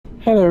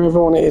Hello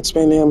everyone, it's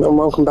me Liam and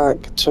welcome back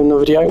to another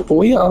video.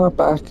 We are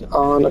back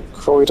on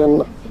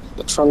Croydon,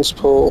 the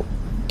transport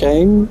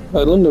game,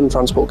 a London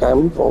transport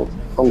game, or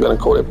I'm going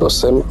to call it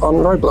Bus Sim, on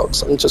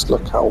Roblox. And just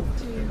look how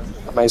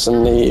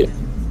amazing the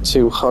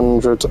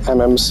 200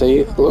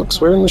 MMC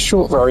looks. We're in the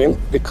short variant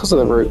because of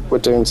the route we're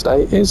doing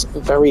today is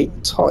very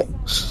tight.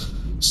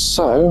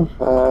 So,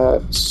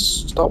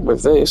 start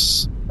with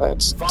this.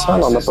 Let's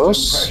turn on the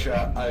bus.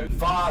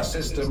 Fire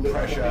system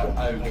pressure,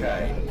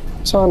 okay.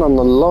 Turn on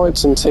the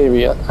lights,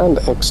 interior and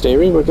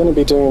exterior. We're going to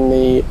be doing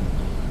the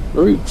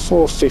Route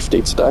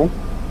 450 today.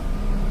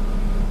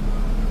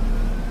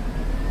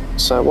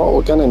 So what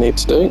we're going to need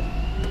to do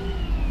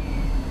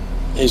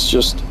is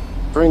just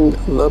bring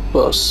the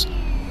bus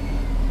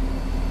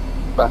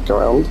back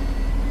around,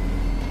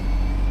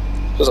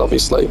 because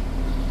obviously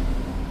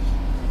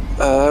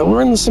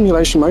we're in the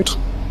simulation mode.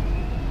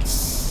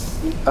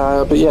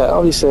 But yeah,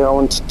 obviously I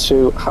wanted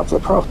to have the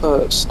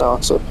proper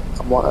startup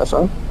and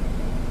whatever.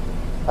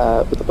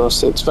 With the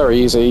bus, it's very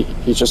easy.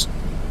 You just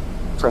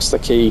press the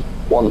key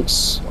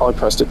once. I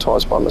pressed it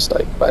twice by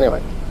mistake. But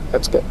anyway,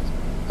 let's get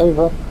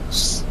over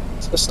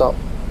to the start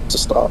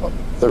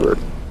the route.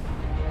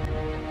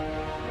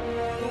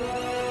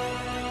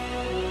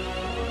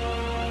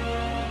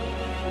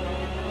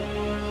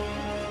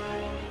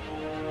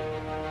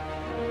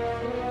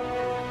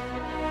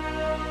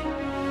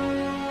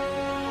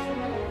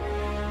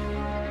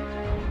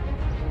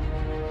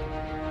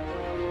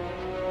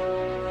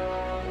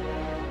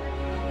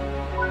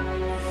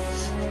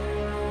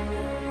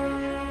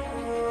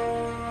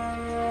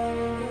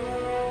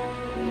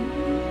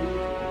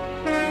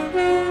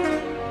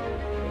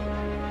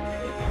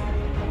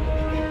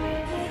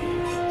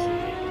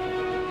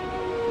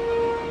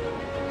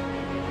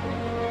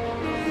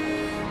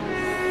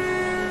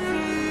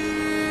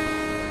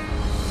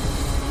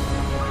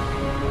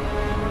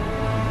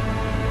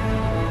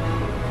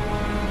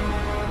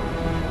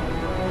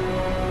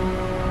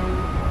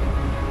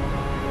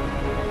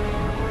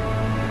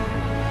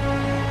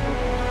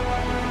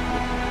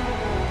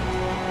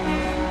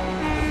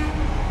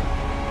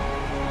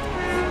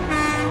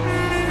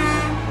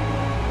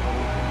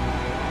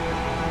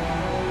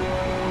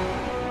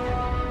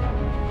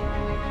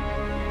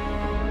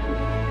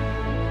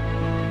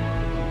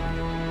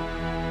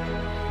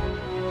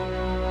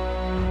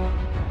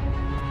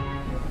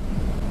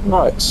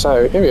 Right,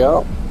 so here we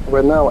are.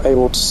 We're now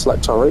able to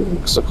select our route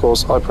because, of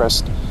course, I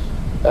pressed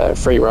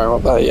free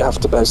route. You have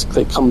to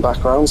basically come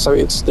back around. So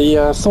it's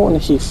the Thornton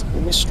Heath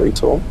Mystery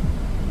Tour.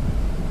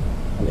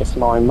 And if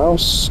my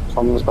mouse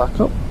comes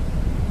back up,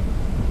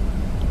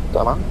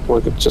 don't know.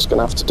 We're just going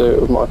to have to do it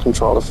with my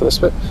controller for this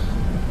bit.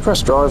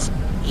 Press drive.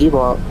 You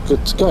are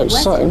good to go.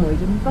 West So,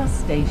 Croydon bus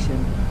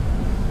station.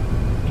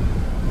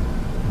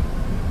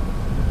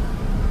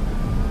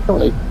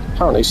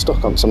 Apparently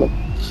stuck on something.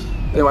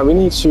 Anyway, we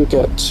need to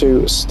get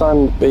to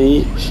stand B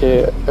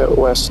here at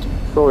West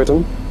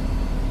Croydon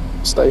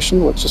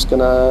station. We're just going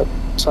to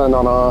turn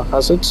on our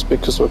hazards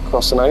because we're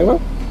crossing over.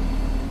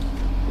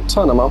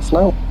 Turn them off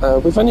now.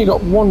 We've only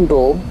got one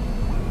door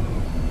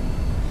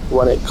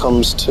when it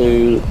comes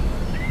to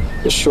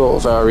the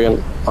short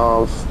variant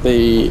of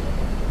the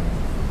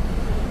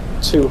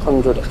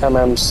 200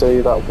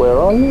 MMC that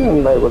we're on,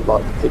 and they would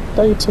like a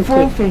day ticket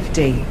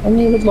 450. and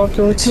you would like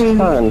a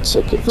return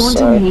ticket.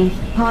 Thornton Heath,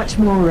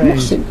 Parchmore Road.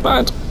 Nothing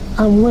bad,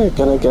 and we're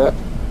gonna get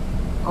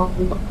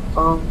on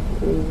our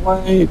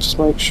way. Just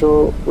make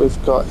sure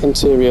we've got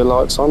interior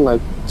lights on. They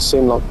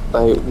seem like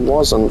they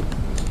wasn't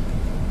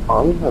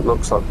on. It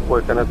looks like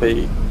we're gonna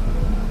be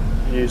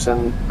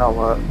using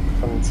our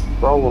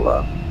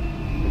controller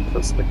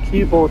because the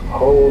keyboard.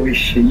 Holy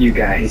shit, you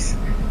guys.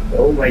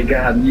 Oh my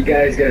god, you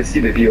guys gotta see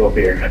the view up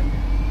here.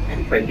 Oh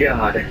my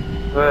god.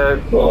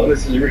 Oh,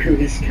 this is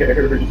really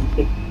scary.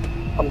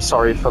 I'm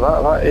sorry for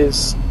that. That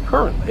is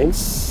currently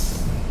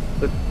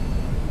the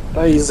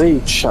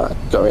DayZ chat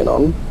going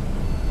on.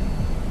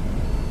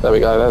 There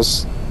we go,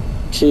 there's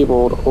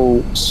keyboard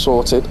all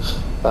sorted.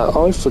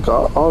 I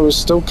forgot, I was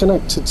still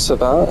connected to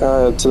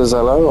that, to the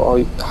Zello.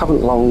 I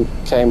haven't long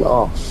came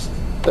off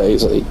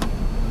DayZ.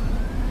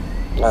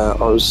 I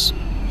was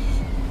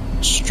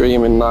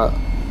streaming that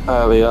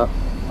earlier,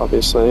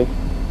 obviously.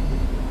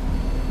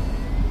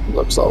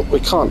 Looks like we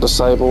can't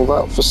disable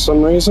that for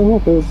some reason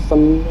with the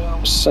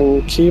mouse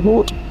and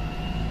keyboard.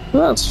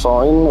 That's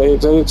fine.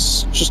 It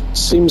just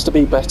seems to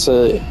be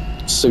better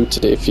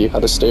suited if you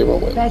had a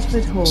steering wheel.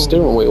 Bedford Hall.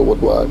 Steering wheel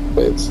would work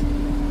with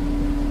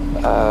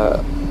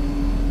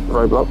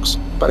Roblox.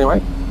 But anyway,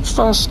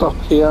 first stop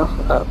here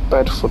at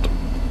Bedford.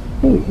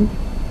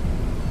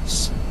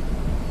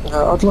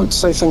 I'd like to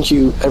say thank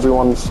you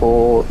everyone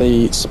for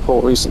the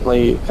support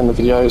recently in the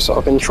videos.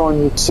 I've been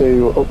trying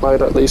to upload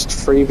at least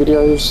 3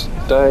 videos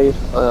a day.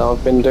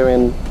 I've been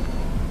doing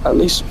at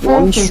least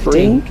one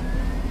stream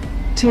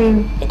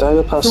a day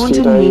the past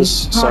few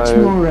days. So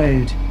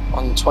Road.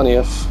 on the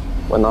 20th,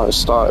 when I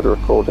started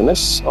recording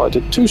this, I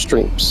did 2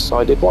 streams.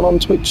 I did one on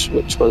Twitch,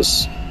 which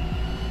was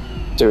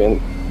doing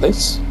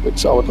this,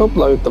 which I would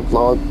upload the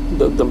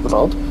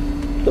VOD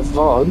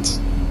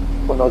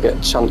when I get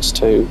a chance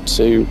to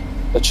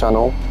the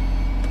channel.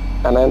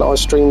 And then I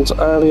streamed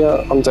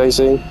earlier on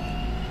Daisy.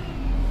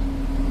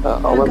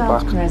 I went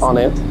back on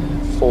it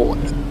for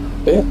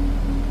a bit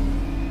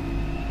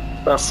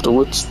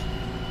afterwards.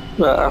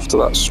 After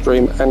that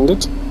stream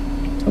ended,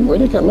 didn't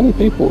really get many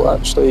people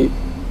actually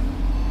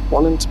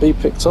wanting to be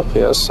picked up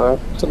here, so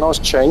it's a nice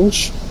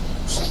change.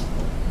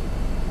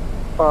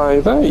 Hi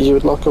there, you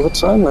would like a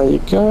return, there you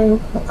go,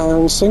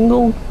 and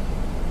single.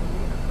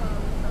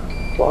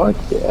 Right,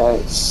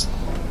 yes.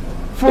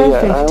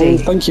 Yeah,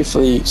 thank you for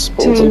the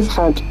support. We've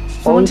had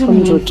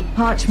 500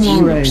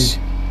 views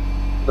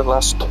the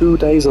last 2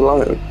 days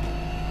alone.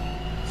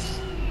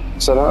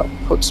 So that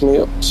puts me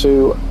up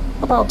to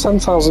about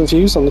 10,000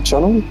 views on the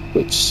channel,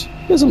 which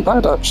isn't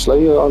bad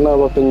actually. I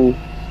know I've been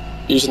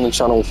using the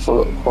channel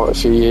for quite a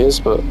few years,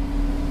 but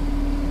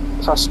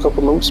past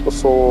couple months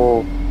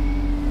before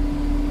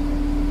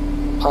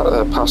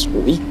past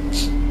week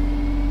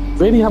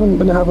really haven't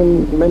been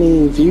having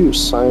many views,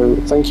 so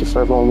thank you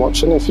for everyone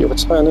watching. If you're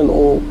returning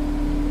or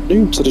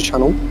new to the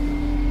channel,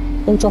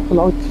 go drop a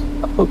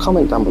like, put a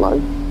comment down below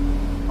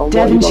on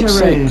what you'd like to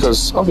see,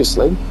 because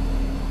obviously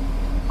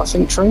I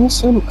think Train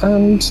Sim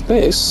and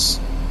this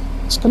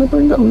is going to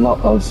bring a lot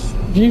of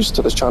views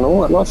to the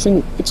channel, and I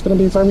think it's going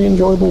to be very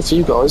enjoyable for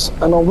you guys.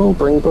 And I will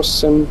bring Bus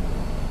Sim,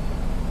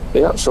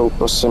 the actual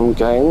Bus Sim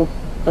game,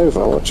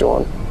 over. What do you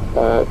want?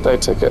 Day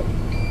ticket.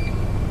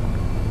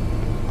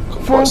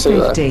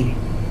 450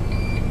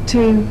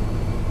 to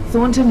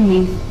Thornton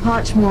Heath,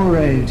 Parchmore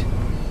Road.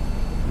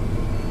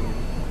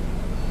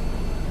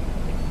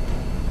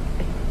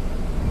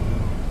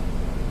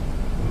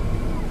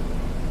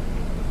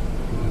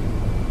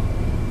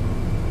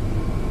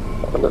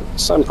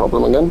 Same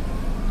problem again.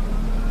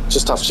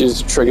 Just have to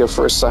use the trigger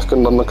for a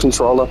second on the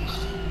controller.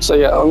 So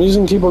yeah, I'm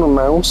using keyboard and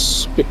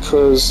mouse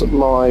because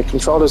my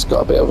controller's got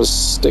a bit of a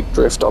stick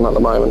drift on at the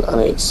moment, and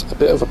it's a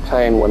bit of a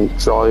pain when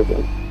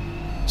driving.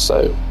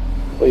 So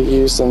we're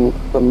using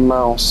the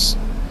mouse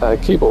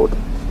keyboard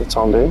for the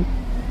time being.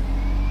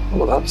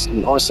 Well, that's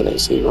nice and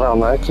easy around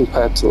there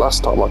compared to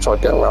last time I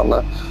tried getting around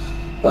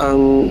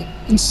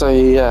there. So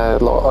yeah,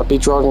 like, I'd be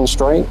driving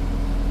straight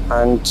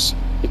and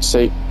you'd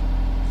see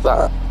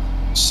that.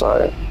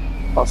 So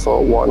I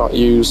thought, why not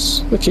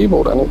use the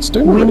keyboard, and it's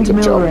doing a really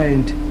good job.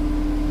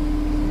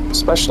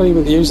 Especially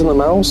with using the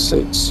mouse,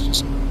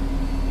 it's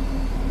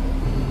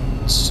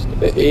a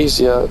bit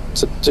easier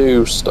to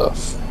do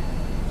stuff,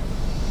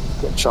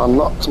 which I'm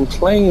not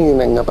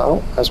complaining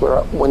about, as we're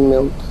at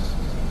Windmill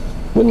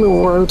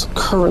Road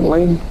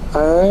currently.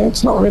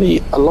 It's not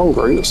really a long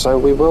route, so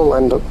we will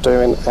end up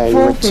doing a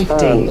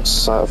return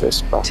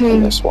service back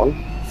on this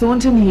one.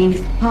 Thornton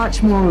Heath,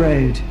 Parchmore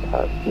Road.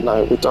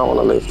 No, we don't want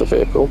to leave the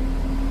vehicle,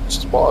 which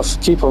is what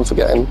I keep on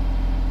forgetting.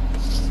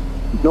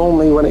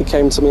 Normally when it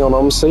came to me on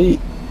OMSI,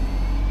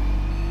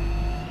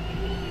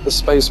 the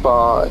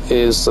spacebar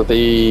is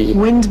the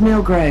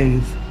Windmill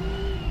Grove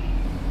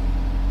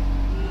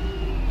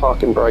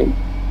parking brake,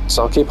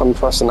 so I'll keep on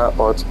pressing that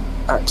by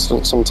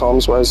accident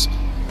sometimes, whereas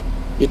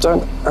you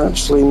don't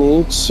actually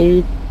need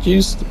to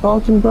use the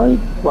parking brake.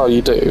 Well,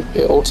 you do,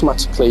 it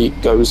automatically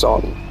goes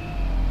on,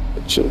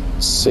 which you'll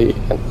see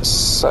in a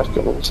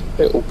second.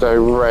 It will go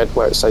red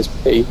where it says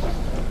P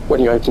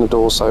when you open the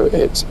door, so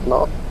it's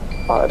not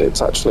bad,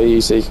 it's actually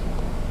easy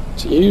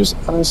to use.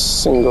 And a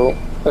single,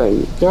 there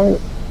you go.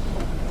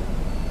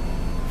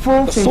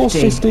 450. The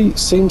 450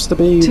 seems to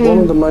be one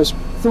of the most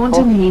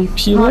popular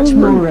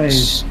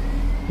routes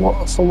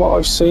from what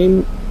I've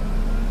seen.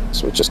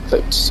 So we just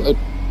clipped a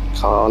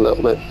car a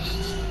little bit.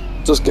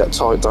 It does get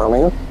tight down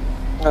here.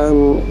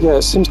 Yeah,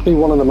 it seems to be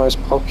one of the most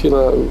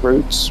popular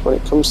routes when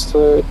it comes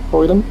to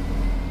Croydon.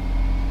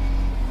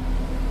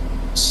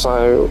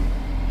 So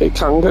it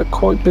can get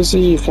quite busy,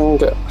 you can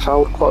get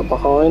held quite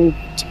behind.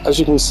 As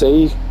you can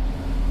see,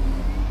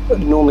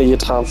 normally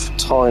you'd have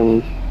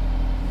time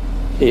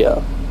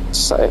here to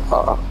say,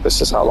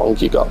 this is how long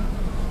you got,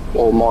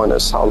 or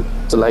minus how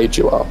delayed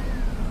you are.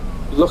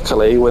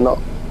 Luckily, we're not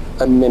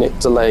a minute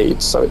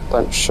delayed, so it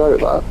don't show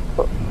that,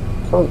 but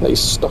currently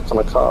stuck on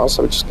a car,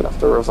 so we're just gonna have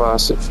to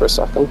reverse it for a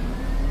second.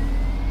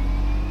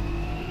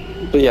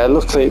 But yeah,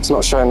 luckily it's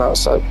not showing that,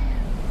 so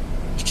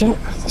yeah,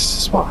 this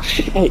is what I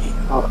hate.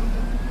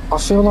 I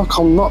feel like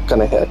I'm not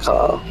gonna hit a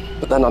car,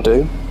 but then I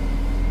do.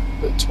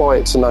 That's why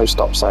it's a no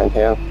stop sign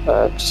here,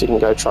 because you can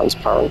go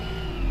transparent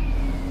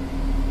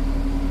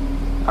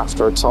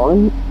after a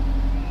time,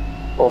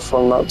 or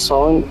from that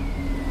time.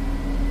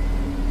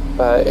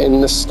 In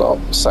the stop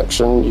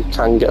section, you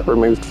can get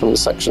removed from the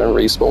section and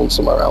respawn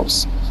somewhere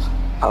else.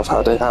 I've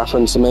had it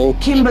happen to me.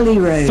 Kimberley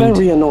Road.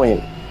 Very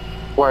annoying.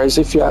 Whereas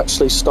if you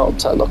actually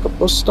stopped at like a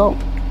bus stop,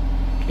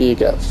 you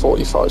get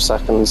 45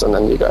 seconds and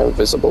then you go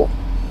invisible.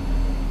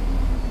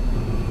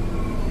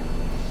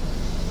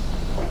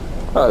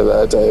 Hi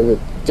there, David.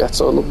 Get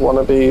a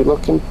wannabe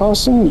looking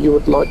person. You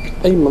would like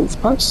a month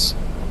pass,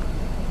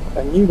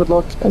 and you would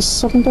like a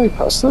 7-day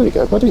pass. There you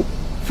go, buddy.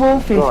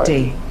 450.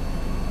 Right.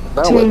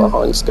 Now we're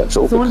behind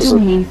schedule because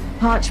of Heath,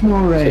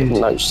 Parchmore Road.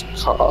 hitting those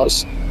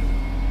cars.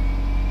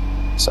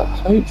 So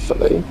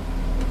hopefully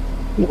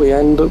we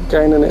end up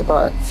gaining it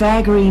back.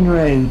 Fairgreen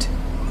Road.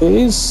 It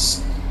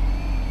is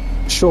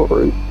a short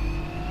route.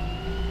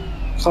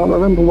 Can't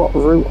remember what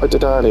route I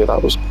did earlier.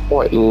 That was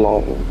quite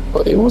long,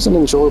 but it was an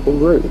enjoyable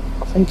route.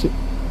 I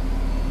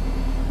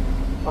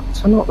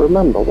cannot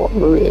remember what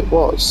route it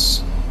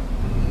was.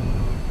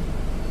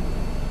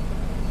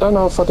 Don't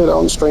know if I did it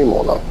on stream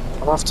or not.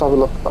 I'll have to have a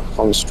look back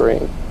on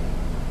stream.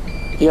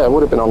 Yeah, it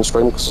would have been on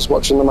stream because I was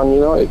watching the Man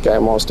United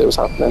game whilst it was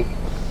happening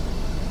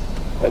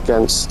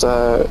against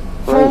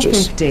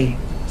Rangers. 450.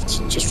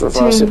 Just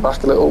reverse it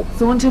back a little.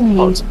 Thornton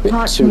Oh, it's a Heath, bit too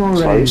Parchmore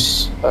Road.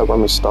 close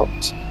when we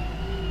stopped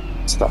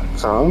to that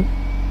car.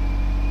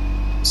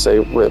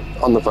 So we're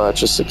on the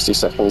verge of 60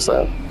 seconds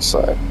there. So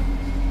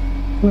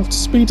we have to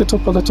speed it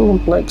up a little.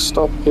 Next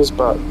stop is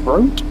Burt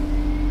Road,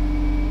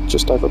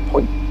 just under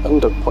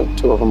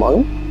 0.2 of a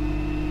mile.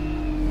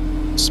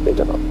 Speed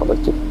it up a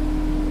little.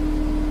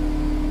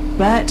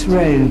 Burt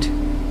Road.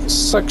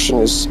 This section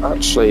is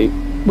actually,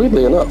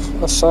 weirdly enough,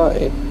 a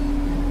 30. I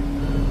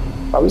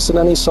haven't seen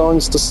any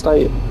signs to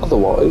state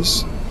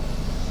otherwise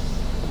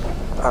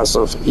as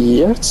of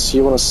yet.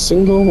 You want a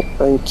single?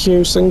 Thank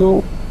you,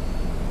 single.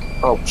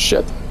 Oh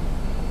shit.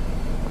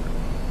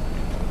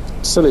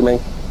 Silly me.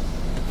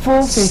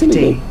 450.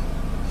 Silly me.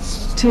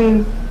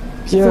 To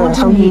Yeah, how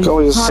Thornton you Heath,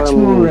 guys,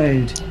 Parchmore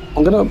Road.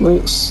 I'm gonna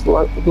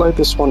upload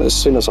this one as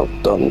soon as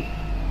I've done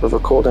with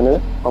recording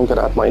it. I'm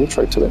gonna add my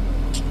intro to it.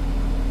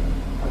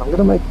 And I'm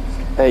gonna make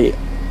a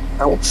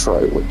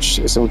outro which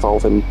is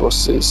involving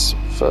buses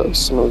for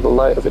some of the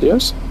later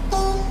videos.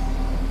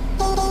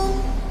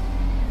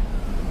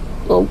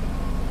 Oh,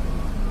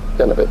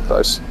 getting a bit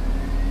close.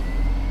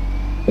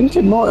 I think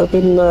it might have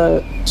been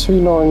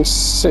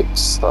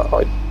 296 that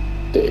I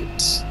did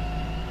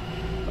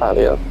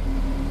earlier,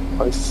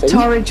 I think.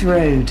 Torridge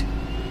Road.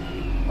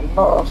 I'm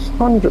not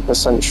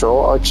 100%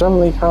 sure. I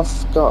generally have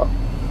got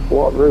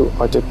what route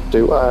I did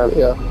do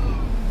earlier.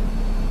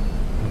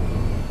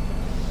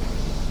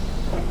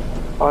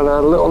 Hi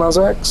there, Little Nas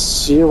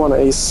X. You want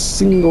a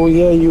single?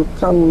 Yeah, you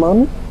can,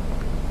 man.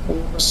 You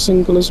want a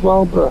single as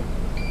well, bruh.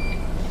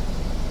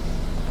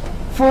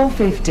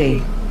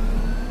 450.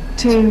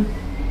 To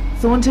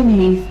Thornton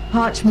Heath,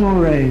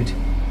 Parchmore Road.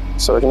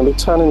 So we're going to be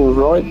turning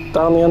right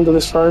down the end of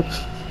this road.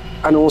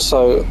 And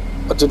also,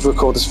 I did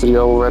record this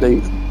video already,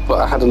 but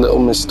I had a little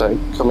mistake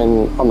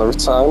coming on the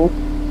return.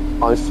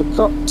 I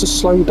forgot to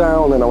slow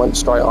down and I went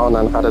straight on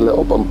and had a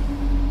little bump.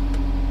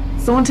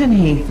 Thornton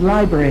Heath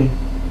Library.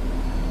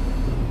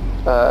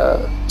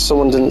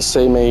 Someone didn't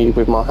see me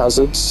with my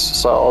hazards,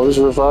 so I was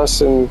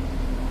reversing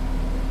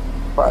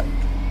back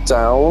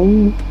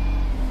down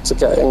to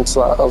get into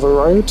that other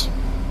road.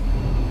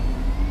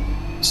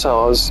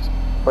 So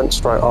went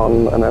straight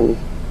on and then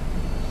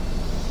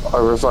I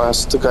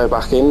reversed to go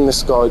back in.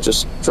 This guy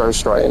just drove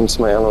straight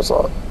into me and I was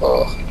like,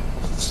 oh.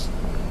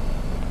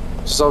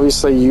 So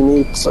obviously you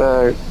need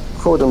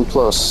Croydon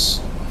Plus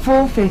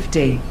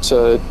 450.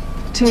 to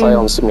play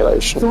on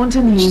simulation.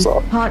 Thornton Heath,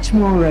 like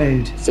Parchmore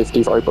Road.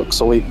 50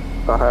 Robux a week.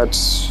 I had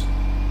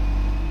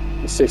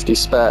 50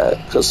 spare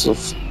because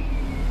of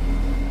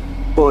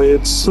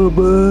buying some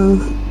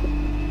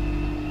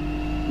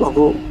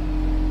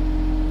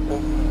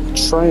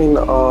train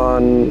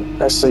on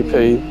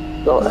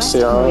SCP or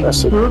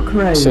SCR, Brook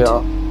Road.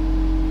 SCR,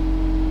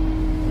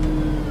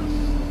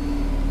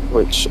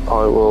 which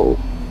I will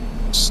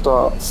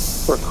start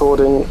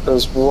recording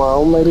as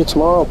well. Maybe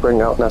tomorrow I'll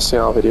bring out an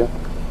SCR video.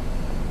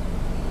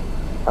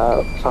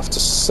 Have to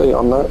see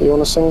on that. You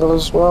want a single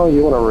as well?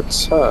 You want a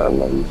return?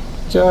 There you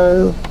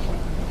go.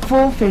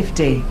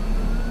 450.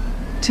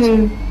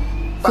 To Back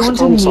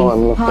Thornton on Heath,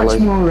 time, luckily.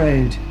 Parchmore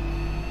Road.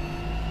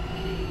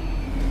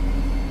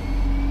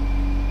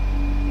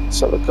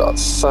 So we've got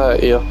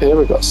 30 up here.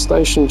 We've got a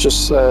station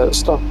just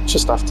stop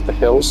just after the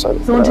hill. So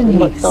Thornton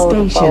Heath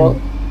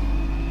Station.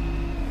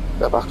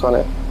 Get back on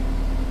it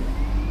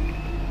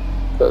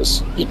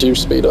because you do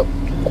speed up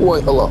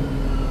quite a lot.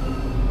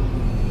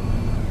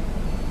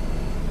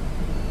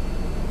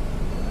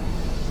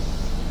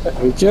 There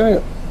we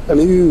go.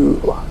 Hello. You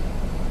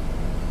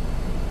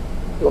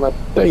want a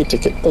day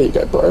ticket? There you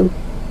go, bro.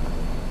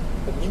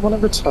 You want a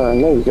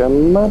return? There you go,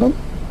 madam.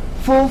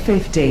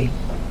 450.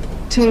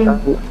 To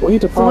And we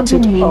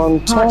departed Thornton Heath,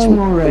 on time.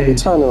 Parchmore We'll be Road.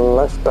 turning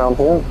left down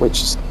here,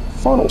 which is the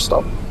final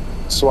stop.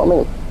 That's what I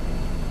mean.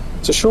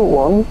 It's a short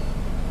one.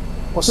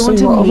 We'll see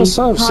Thornton what other Heath,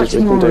 services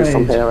we can do Parchmore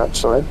from Road. here,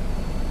 actually.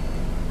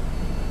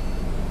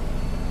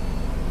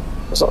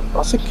 So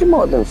I think it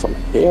might have been from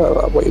here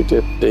that we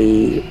did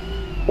the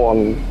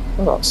one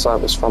that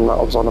service from that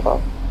I was on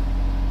about.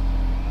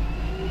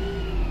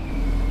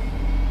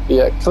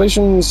 Yeah,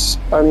 collisions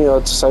only are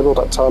disabled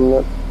at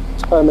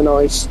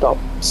termini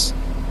stops.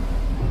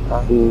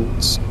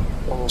 And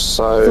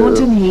also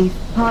Thornton Heath,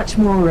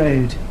 Parchmore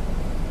Road.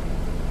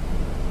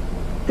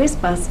 This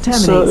bus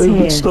terminates certain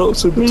here.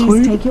 stops in Please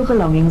between. take your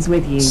belongings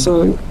with you.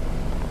 So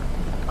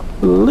I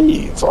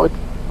believe I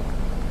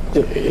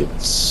did.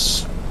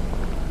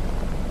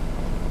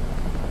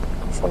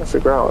 I'm trying to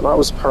figure out. That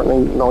was apparently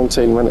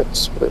 19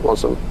 minutes, but it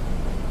wasn't.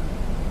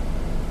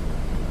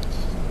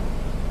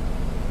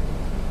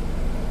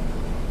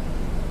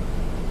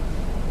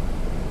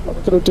 we're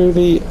going to do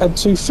the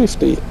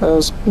N250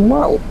 as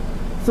well.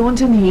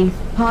 Thornton Heath,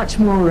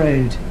 Parchmore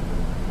Road.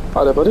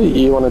 Hi there, buddy.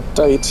 You want a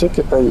day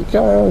ticket? There you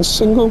go.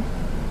 Single.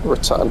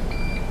 Return.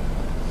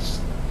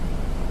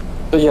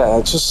 But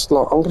yeah, just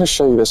like, I'm going to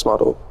show you this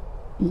model.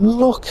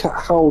 Look at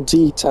how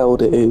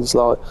detailed it is.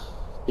 Like,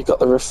 you've got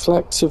the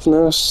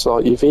reflectiveness,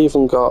 like, you've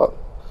even got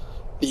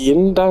the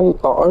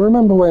indent. Like, I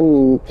remember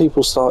when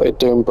people started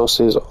doing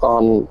buses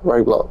on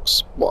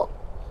Roblox, what,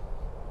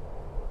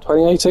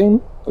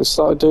 2018? They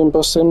started doing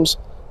bus sims,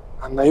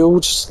 and they all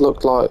just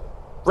looked like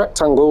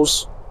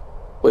rectangles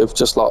with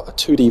just like a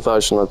 2D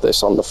version of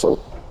this on the front.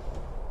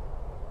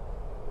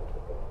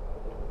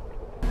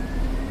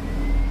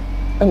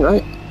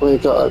 Anyway,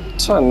 we've got to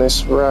turn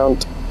this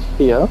round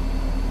here,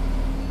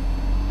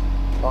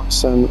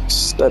 nice and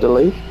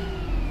steadily,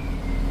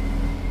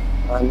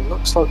 and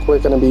looks like we're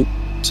going to be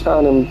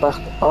turning back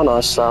on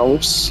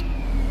ourselves.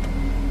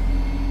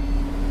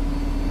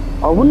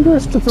 I wonder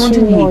if the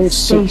Thornton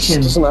Heath 296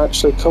 Station. doesn't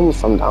actually come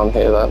from down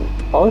here then.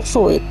 I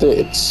thought it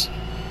did,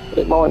 but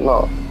it might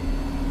not.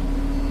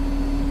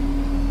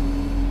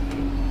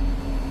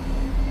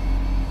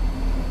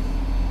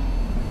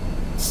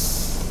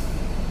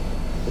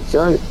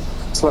 There we go.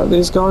 Let's let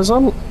these guys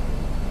on.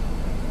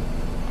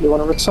 You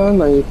want to return?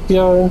 There you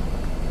go.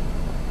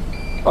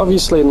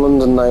 Obviously in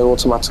London they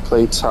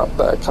automatically tap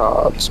their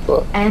cards,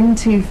 but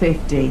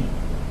N250.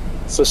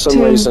 for some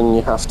To reason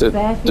you have to do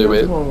Fairfield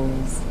it.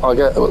 Halls. I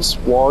get that's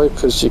why,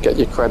 because you get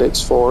your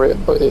credits for it,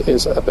 but it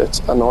is a bit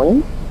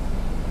annoying.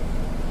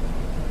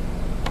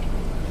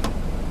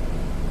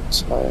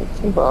 So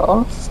pull that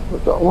off.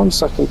 We've got 1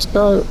 second to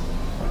go.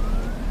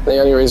 The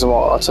only reason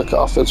why I took it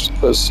off is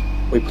because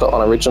we put it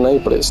on originally,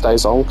 but it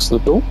stays on because of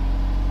the door.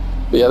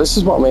 But yeah, this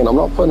is what I mean. I'm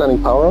not putting any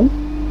power on.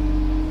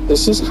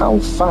 This is how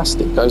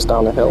fast it goes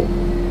down a hill.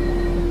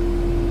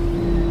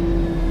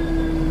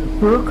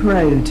 Brook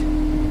Road.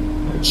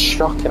 It's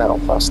shocking how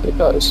fast it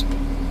goes.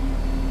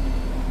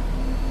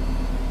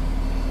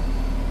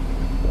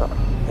 Right,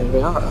 here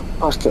we are,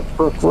 back at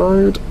Brook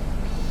Road.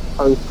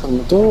 Open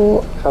the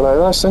door.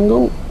 Hello there,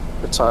 single.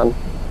 Return.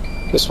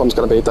 This one's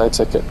going to be a day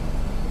ticket.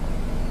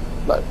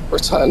 No,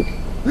 return.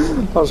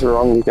 I was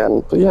wrong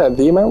again. But yeah,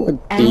 the amount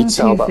of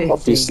detail that N250.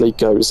 obviously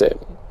goes in.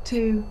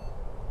 To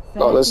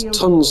Like, there's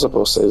Fairfield tons of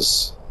Halls.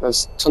 buses.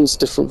 There's tons of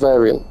different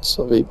variants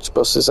of each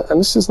buses, and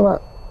this is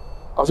that.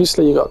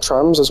 Obviously, you got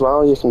trams as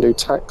well. You can do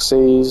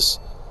taxis.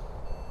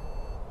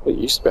 We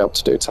used to be able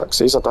to do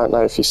taxis. I don't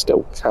know if you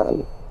still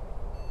can.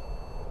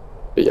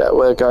 But yeah,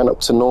 we're going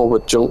up to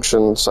Norwood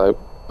Junction, so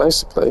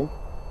basically,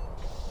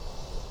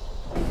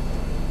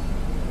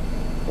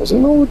 is it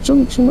Norwood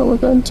Junction that we're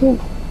going to?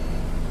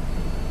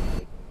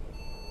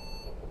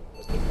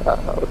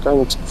 We're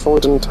going to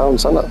Croydon Town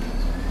Centre.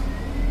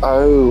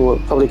 Oh, we're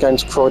probably going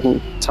to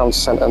Croydon Town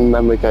Centre and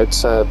then we go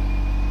to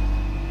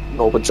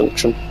Norwood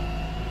Junction.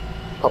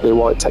 Probably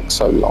why it takes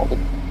so long.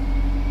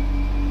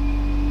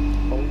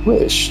 I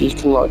wish you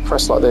can like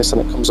press like this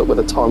and it comes up with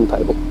a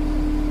timetable.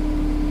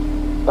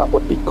 That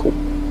would be cool.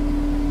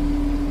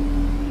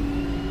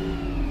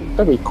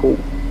 Very cool.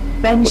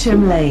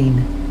 Bensham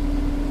Lane.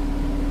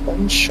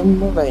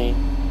 Bensham Lane.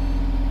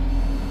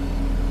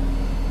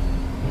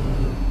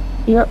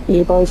 Yep,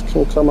 you both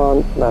can come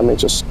on. Let me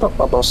just stop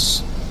my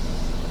bus.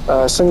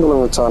 Single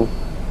and return.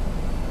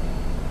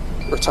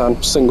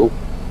 Return, single.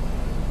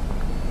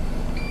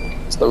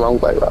 It's the wrong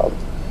way round.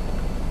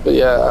 But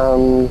yeah,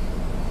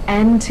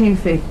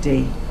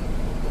 N250.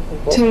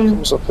 what To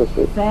comes up with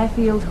it?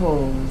 Fairfield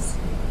Halls.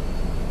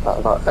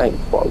 That ain't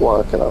quite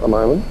working at the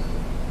moment.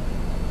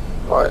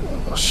 Right,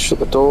 I'll shut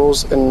the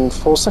doors in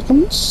 4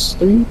 seconds.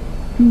 3,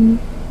 2,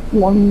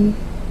 1.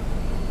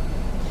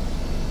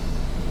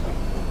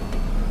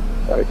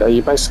 There we go.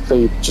 You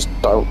basically just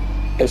don't.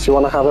 If you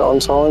want to have it on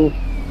time,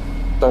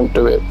 don't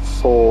do it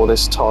before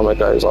this timer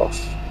goes off.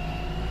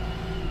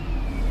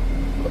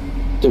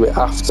 Do it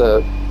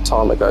after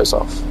timer goes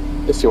off.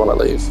 If you want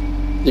to leave,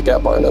 you get a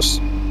bonus.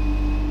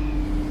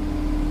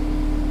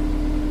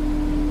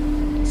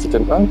 If you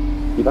didn't know,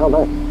 you don't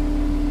know.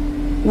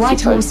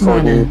 Whitehorse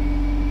Manor.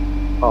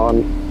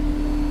 On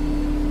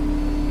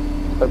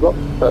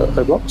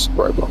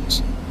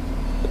Roblox,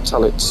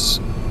 until it's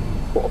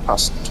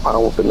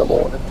 12:15 in the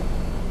morning.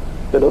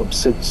 Been up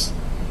since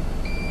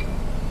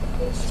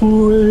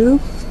 4 AM.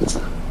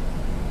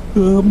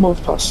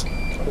 Month past.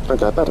 I'm gonna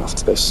go to bed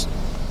after this.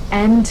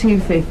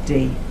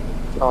 N250.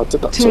 Oh, I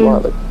did that To too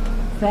early.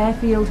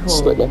 Fairfield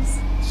Slip me.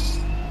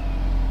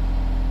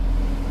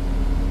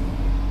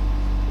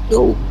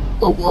 Halls.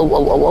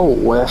 Oh,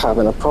 we're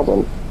having a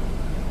problem.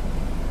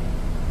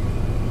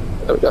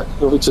 There we go.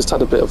 We just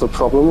had a bit of a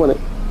problem when it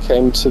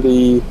came to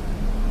the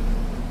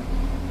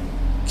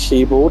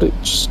keyboard. It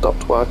just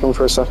stopped working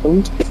for a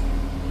second.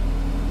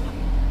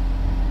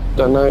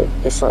 Don't know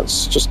if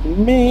that's just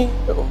me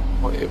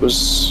or it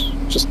was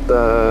just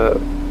the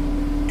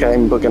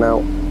game bugging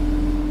out.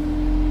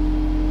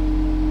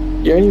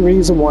 The only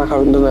reason why I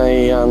haven't done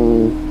a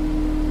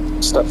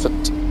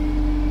Stepford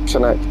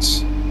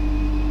Connect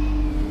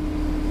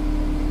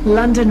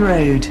London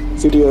Road.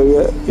 video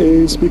yet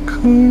is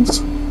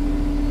because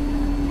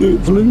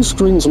It blue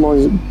screens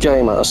my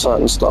game at a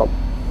certain stop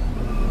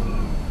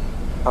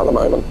at the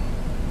moment.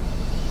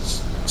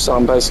 So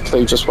I'm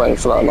basically just waiting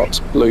for that not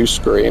to blue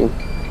screen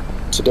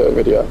to do a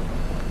video.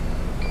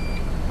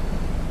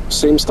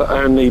 Seems to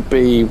only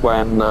be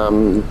when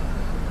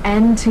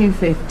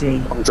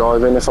N250. I'm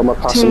driving. If I'm a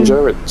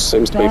passenger, it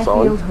seems to be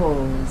fine. Fairfield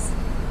Halls.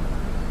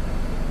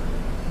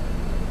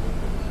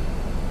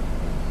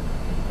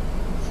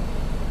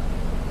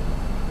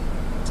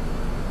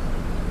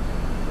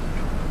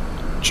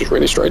 Which is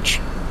really strange.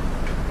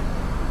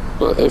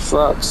 But if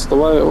that's the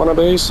way it want to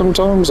be,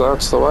 sometimes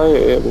that's the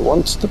way it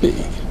wants to be.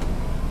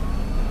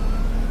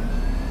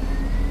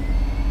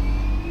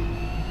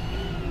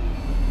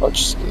 I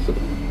just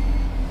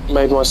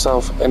made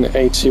myself an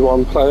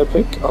 81 player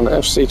pick on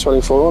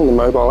FC24 on the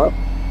mobile app.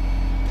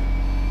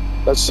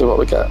 Let's see what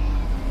we get.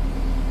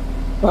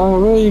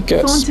 We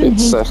get Thornton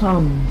Heath Spitzer.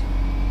 Pond.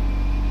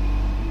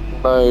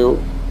 No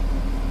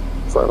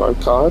promo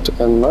card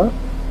in that.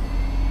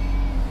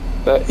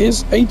 There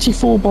is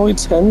 84 by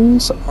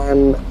 10s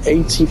and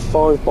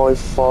 85 by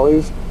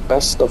 5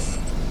 best of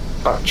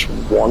batch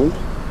 1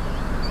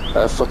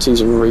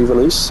 footies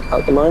re-release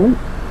at the moment,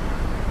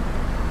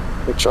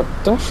 which I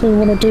definitely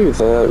want to do.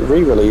 The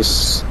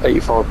re-release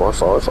 85 by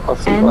 5, I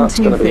think that's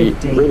going to be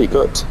really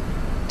good.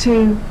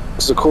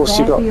 Because of course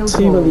you've got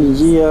Team of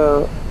the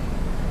Year,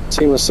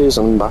 Team of the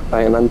Season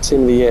Mbappe, and then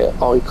Team of the Year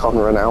Icon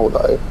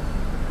Ronaldo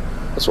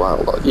as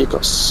well. Like, you've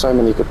got so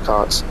many good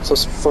cards,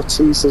 plus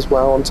footies as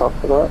well on top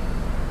of that.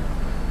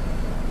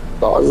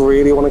 But I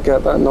really want to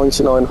get that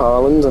 99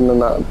 Haaland and then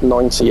that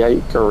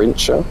 98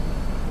 Garrincha.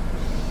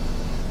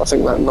 I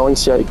think that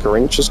 98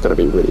 Garrincha is going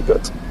to be really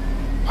good.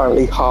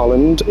 Apparently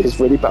Haaland is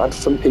really bad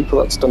from people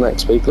that's done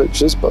XP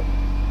glitches, but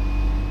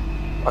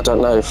I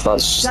don't know if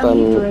that's just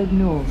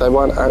them. They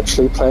weren't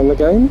actually playing the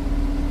game.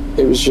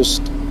 It was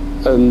just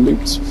a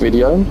looped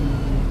video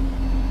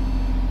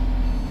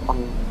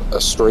on a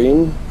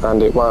stream,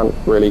 and it weren't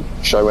really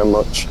showing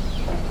much.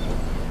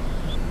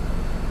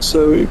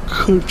 So it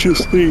could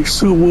just be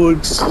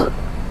someone's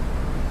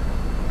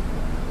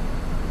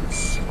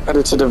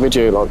edited a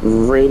video like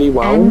really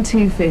well.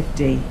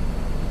 N250.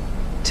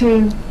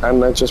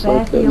 And they're just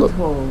making it look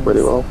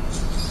really well.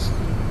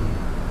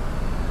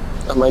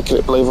 And making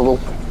it believable.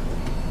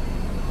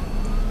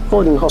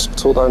 Croydon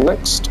Hospital though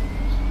next.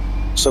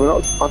 So we're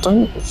not, I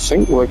don't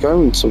think we're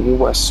going to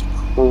West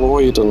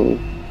Croydon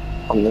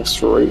on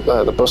this route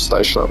there, the bus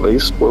station at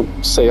least. We'll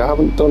see. I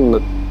haven't done the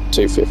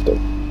 250.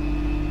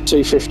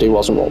 250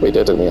 wasn't what we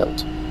did in the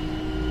end.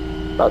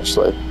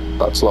 Actually,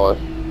 that's a lie.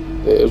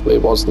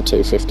 It was the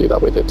 250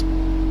 that we did.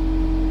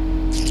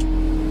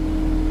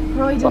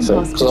 Croydon I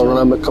think, because I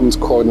remember coming to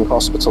Croydon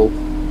Hospital.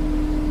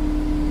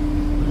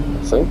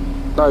 I think.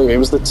 No, it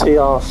was the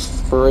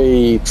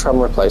TR3 tram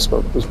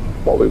replacement was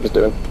what we was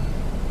doing.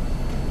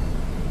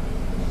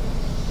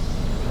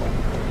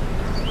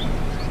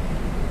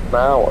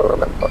 Now I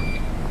remember.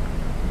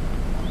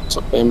 It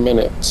took me a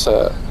minute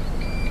to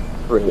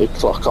really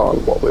clock on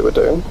what we were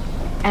doing.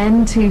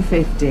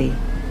 N250.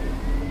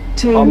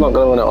 I'm not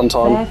going to run it on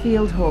time.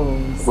 Fairfield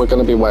Halls. We're going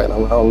to be waiting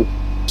around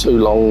too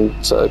long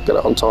to get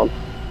it on time.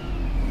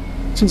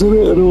 Which is a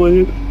bit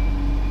annoying.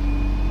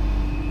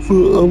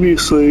 But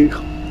obviously,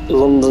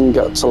 London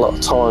gets a lot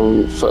of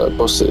time for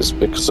buses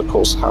because, of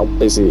course, how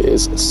busy it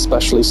is,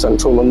 especially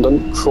central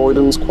London.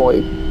 Croydon's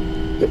quite,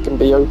 it can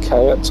be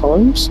okay at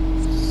times.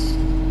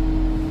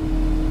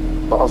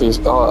 But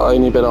obviously, I've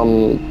only been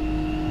on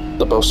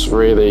the bus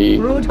really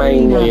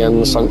mainly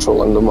in central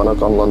London when I've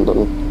gone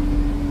London.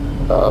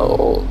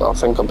 I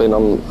think I've been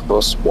on the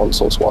bus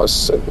once or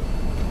twice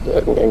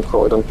in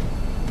Croydon.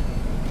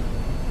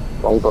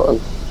 Wrong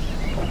button.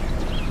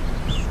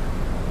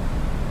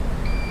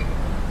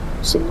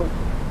 Similar.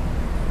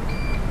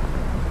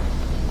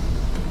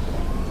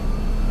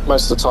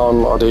 Most of the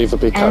time I'd either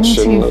be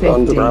catching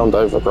underground,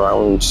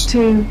 overground,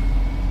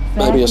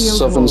 maybe a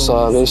southern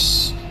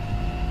service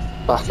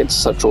back into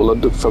central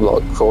London from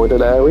like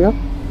Croydon area.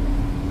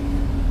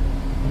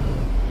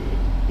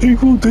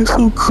 People diss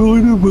on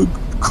Croydon, but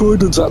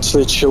Croydon's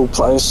actually a chill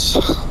place.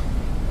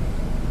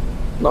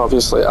 And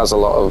obviously it has a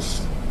lot of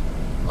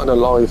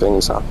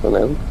unalivings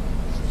happening.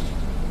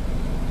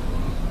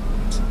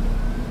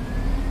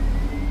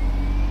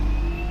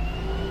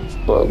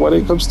 But when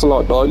it comes to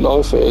like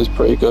nightlife, it is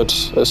pretty good,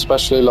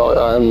 especially like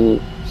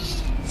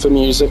for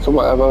music and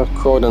whatever.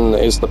 Croydon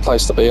is the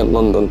place to be in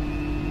London.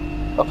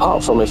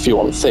 Apart from if you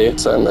want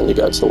theatre and then you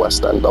go to the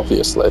West End,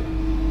 obviously.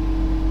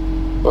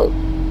 But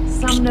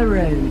Sumner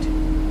Road.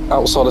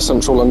 Outside of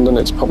central London,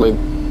 it's probably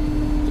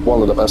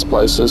one of the best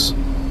places.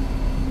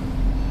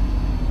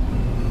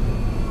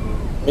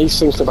 Me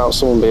thinking about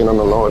someone being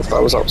unalive,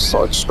 that was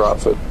outside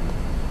Stratford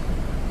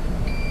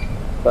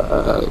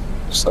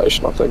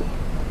station, I think.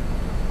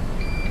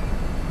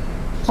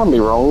 Can be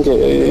wrong, it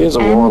is a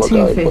while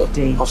ago, but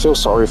I feel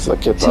sorry for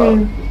the kid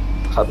that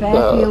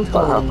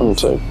happened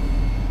to.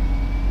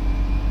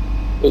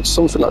 It's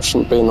something that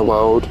shouldn't be in the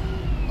world,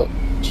 but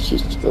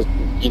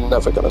you're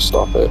never going to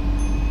stop it.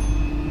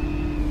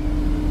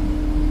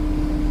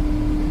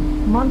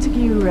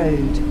 Montague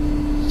Road.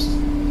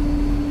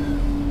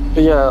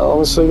 But yeah,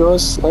 honestly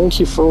guys, thank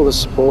you for all the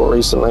support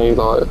recently.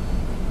 Like,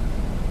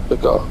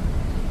 we've got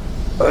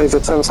over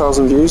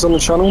 10,000 views on the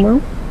channel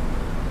now.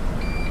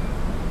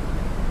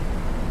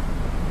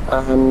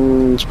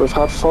 And we've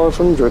had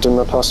 500 in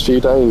the past few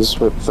days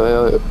with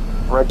the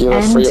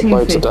regular free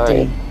upload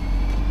today.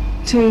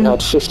 We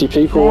had 50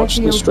 people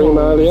watching the stream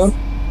earlier,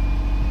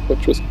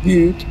 which was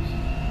good.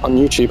 On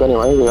YouTube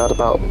anyway, we had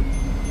about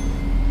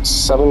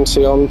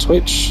 70 on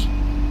Twitch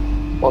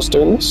whilst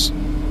doing this.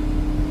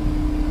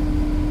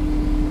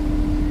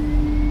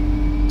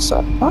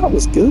 So that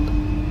was good.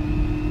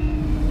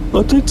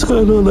 I did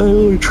turn on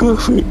AI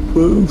traffic,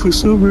 but for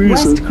some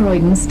reason West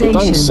Croydon it Station.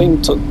 don't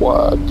seem to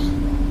work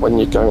when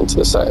you go into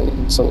the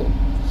settings, and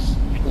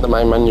in the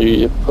main menu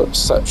you put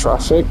set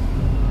traffic.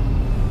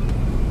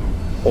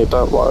 It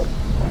don't work.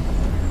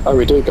 Oh,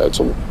 we do go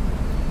to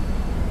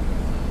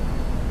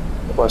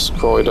West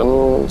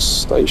Croydon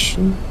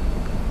Station.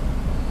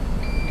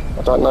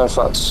 I don't know if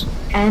that's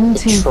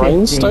the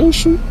train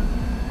station?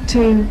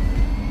 To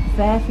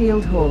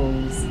Fairfield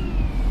Halls.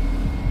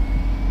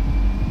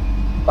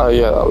 Oh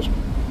yeah, that was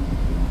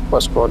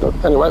West Croydon.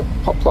 Anyway,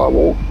 Poplar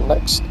Walk,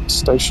 next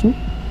station.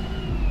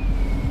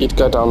 You'd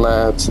go down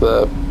there to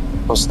the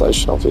bus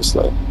station,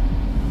 obviously.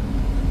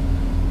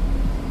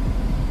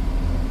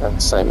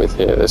 And same with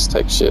here, this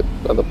takes you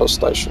at the bus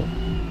station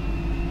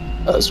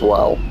as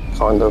well,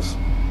 kind of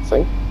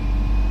thing.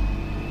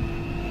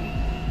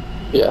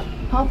 Yeah.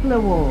 Poplar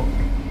Walk.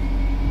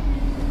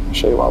 I'll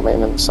show you what I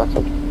mean in a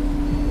second.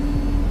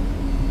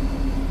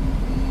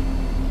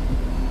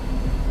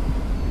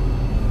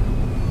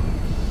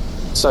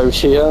 So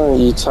here,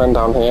 you turn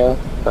down here,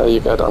 you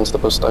go down to the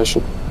bus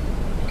station.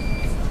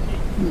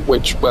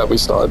 Where we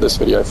started this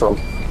video from.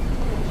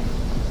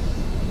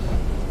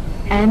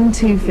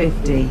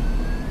 N250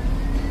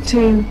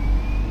 to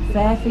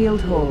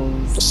Fairfield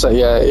Halls. So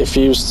yeah, if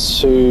you used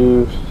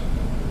to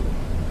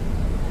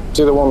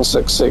do the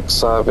 166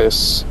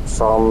 service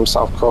from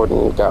South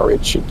Croydon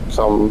Garage, you'd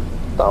come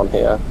down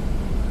here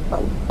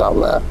and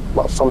down there.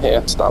 Well, from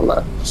here to down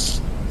there.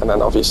 And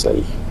then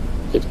obviously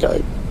you'd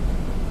go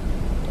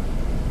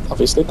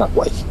that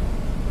way.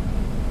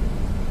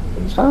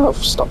 We have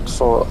stopped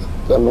for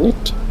a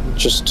minute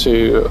just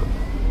to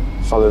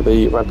follow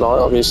the red light.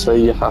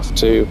 Obviously you have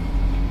to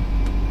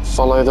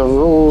follow the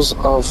rules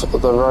of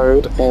the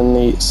road in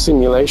the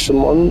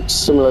simulation one,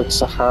 similar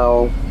to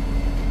how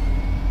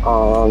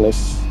on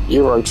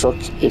Euro Truck,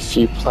 if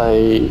you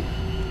play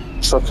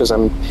Truckers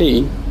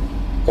MP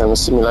in the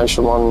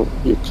simulation one,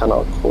 you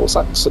cannot cause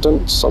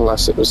accidents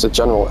unless it was a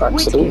general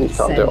accident. You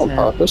can't do it on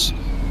purpose.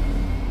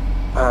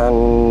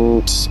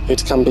 And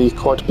it can be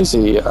quite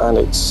busy, and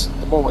it's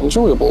more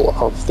enjoyable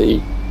of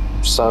the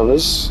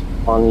servers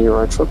on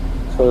Euro Truck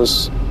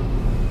because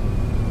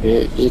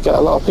you get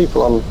a lot of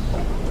people on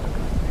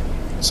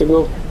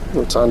single,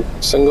 return,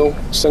 single.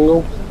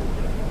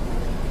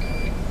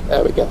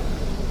 There we go.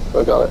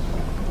 We got it.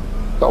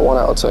 Got 1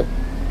 out of 2.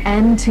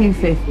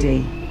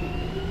 N250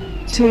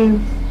 to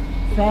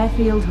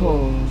Fairfield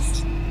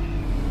Halls.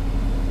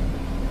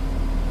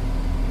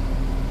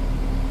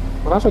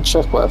 We'll have a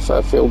check where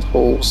Fairfield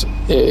Halls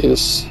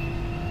is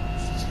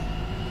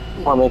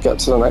when we get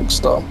to the next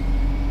stop.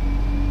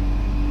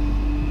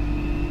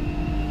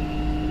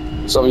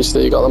 So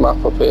obviously you got the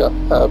map up here,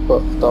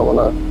 but I don't want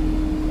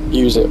to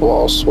use it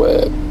whilst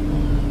we're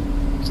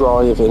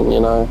driving, you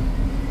know.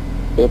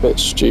 Be a bit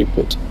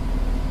stupid.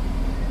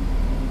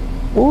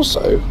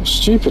 Also,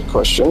 stupid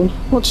question,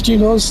 what did you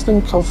guys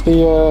think of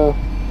the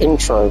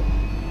intro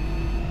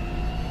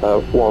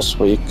whilst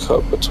we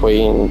cut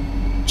between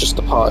just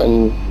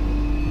departing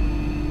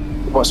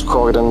West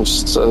Croydon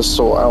just to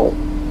sort out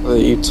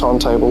the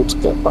timetable to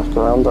get back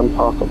around and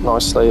park up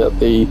nicely at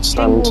the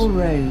stand?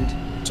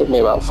 Road. Took me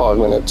about 5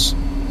 minutes.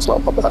 It's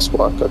not my best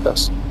work, I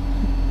guess.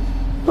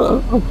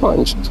 But I'm quite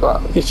interested in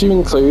that. If you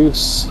include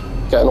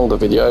getting all the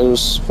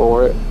videos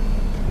for it,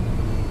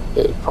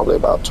 it's probably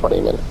about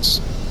 20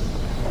 minutes.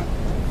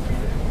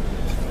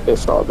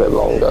 If not a bit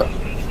longer.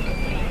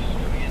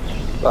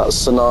 That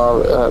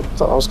scenario,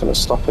 I was going to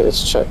stop here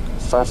to check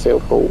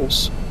Fairfield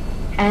Halls.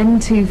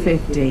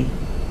 N250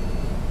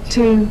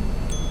 to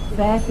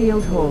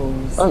Fairfield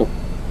Halls. Oh,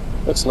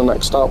 it's the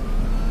next stop.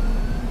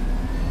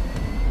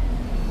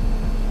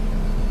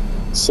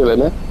 Silly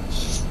me.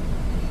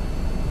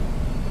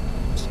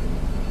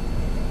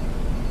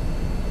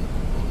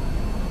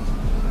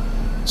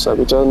 So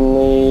we've done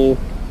the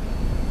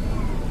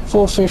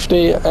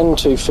 450 and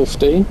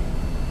 250.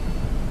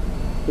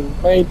 We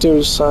may do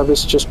a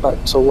service just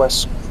back to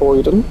West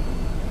Croydon.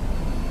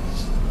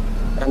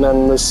 And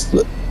then this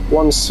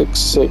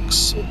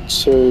 166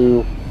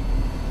 to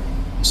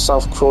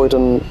South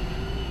Croydon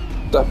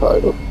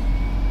Depot.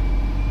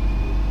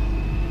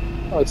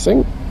 I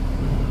think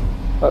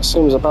that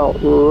seems about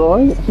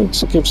right.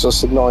 It gives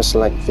us a nice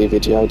lengthy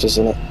video,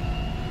 doesn't it?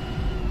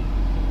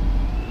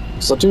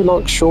 Because I do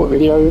like short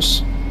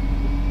videos,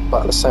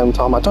 but at the same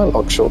time I don't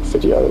like short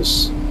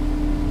videos.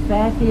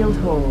 Fairfield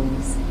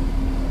Halls.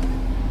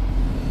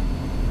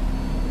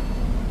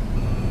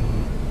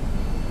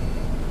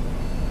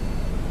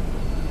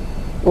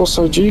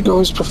 Also, do you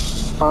guys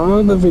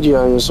prefer the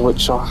videos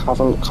which I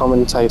haven't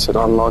commentated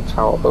on, like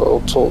how,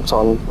 or talked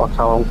on, like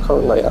how I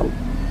currently am?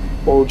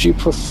 Or do you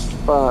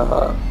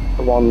prefer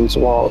the ones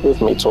while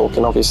with me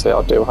talking? Obviously,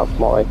 I do have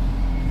my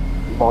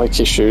mic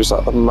issues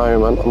at the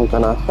moment. I'm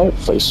going to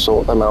hopefully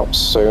sort them out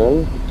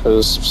soon,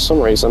 because for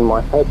some reason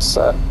my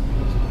headset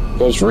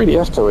goes really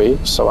echoey,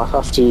 so I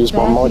have to use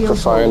my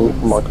microphone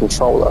and my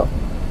controller.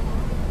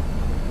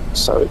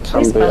 So it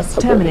can This be bus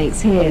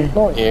terminates here.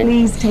 annoying.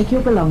 Please take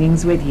your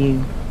belongings with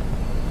you.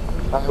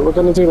 We're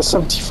going to do the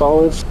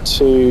 75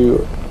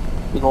 to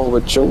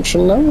Norwood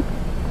Junction now.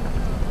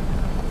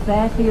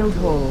 Fairfield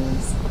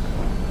Halls.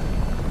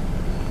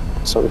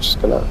 So we're just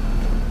going to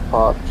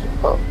park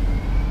up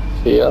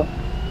here.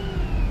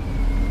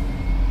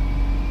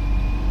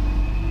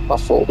 I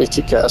thought we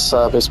could get a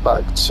service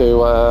back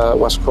to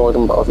West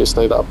Croydon, but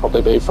obviously that'll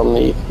probably be from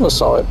the other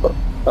side, but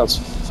that's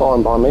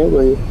fine by me.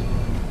 We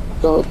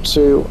go up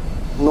to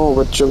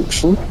Norwood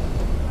Junction.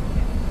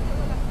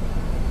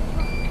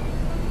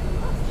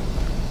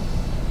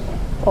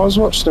 I was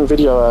watching a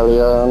video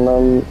earlier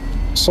and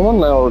someone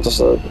nailed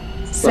the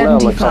nail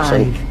in the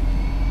coffin.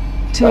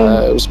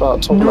 It was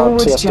about talking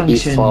Norwood about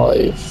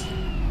TSW5 Junction.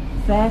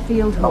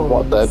 Fairfield and Halls.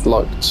 what they'd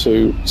like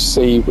to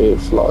see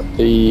with like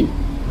the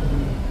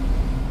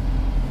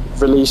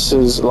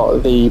releases,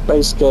 like the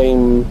base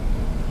game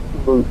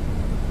route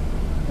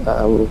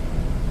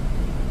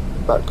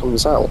that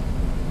comes out.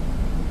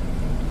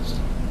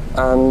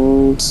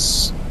 And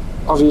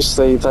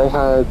obviously they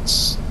had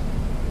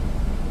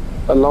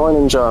a line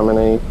in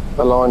Germany,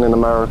 a line in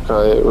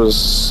America. It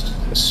was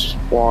this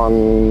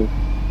one,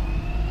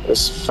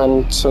 this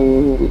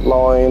Fenton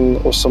line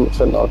or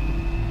something. I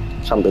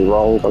can be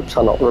wrong, I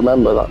cannot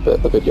remember that bit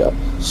of the video.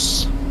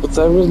 But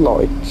there was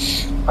like,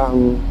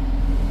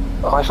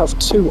 I have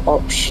two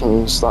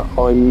options that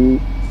I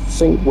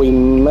think we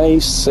may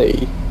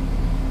see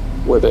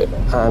with it,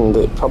 and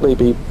it'd probably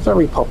be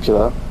very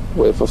popular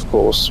with, of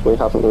course, we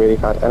haven't really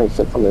had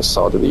anything on this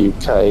side of the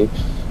UK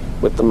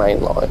with the main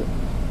line.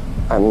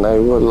 And they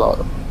were like,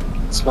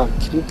 can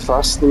you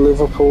class the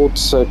Liverpool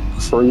to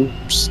Crewe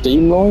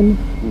steam line?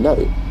 No.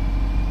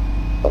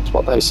 That's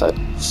what they said.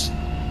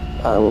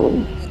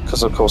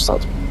 Because of course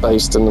that's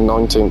based in the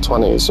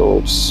 1920s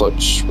or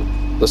such,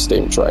 the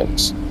steam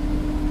trains.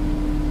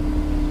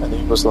 And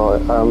he was like,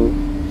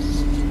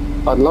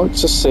 I'd like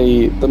to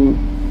see the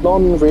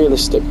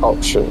non-realistic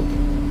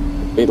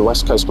option be the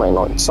West Coast Main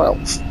Line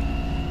South.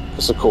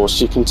 Because of course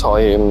you can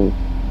tie in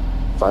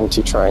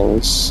Vanti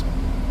trains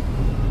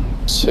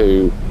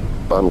to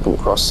Birmingham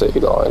Cross City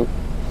Line,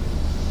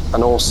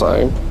 and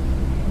also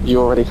you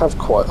already have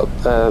quite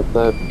the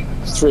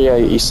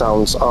 380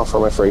 sounds are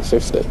from a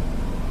 350,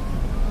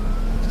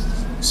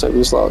 so it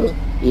was like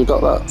you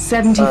got that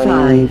 75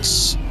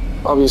 and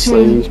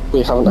obviously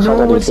we haven't had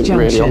anything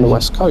really on the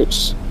West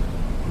Coast.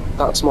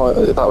 That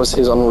was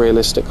his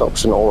unrealistic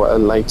option, or a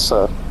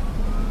later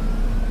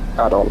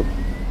add-on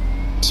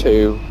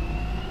to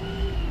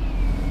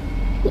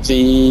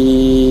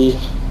the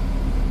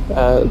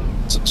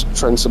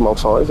Trains Mod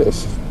 5.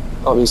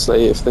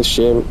 If this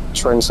year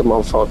Trains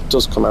Mod 5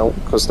 does come out,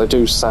 because they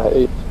do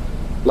say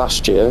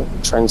last year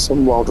Trains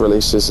Wild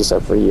releases is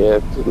every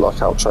year, like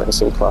how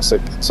Trains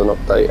Classic, it's an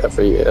update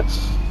every year.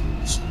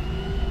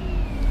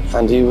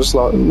 And he was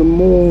like, the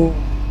more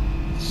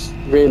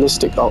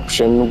realistic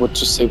option would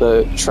just see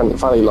the Trent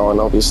Valley line,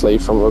 obviously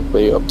from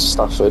Rugby up to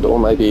Stafford, or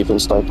maybe even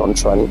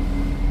Stoke-on-Trent,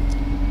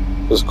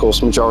 because of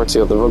course majority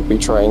of the Rugby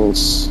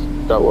trains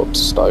go up to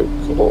Stoke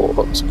or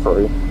up to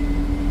Crewe.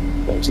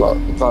 It's like,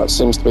 that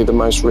seems to be the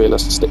most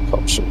realistic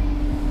option.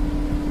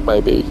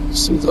 Maybe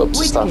up to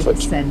Stafford,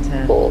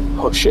 or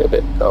push it a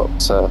bit up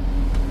to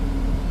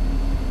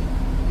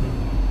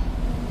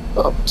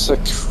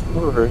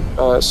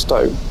Crewe,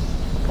 Stoke.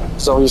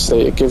 So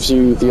obviously it gives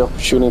you the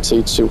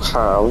opportunity to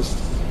have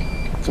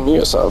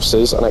commuter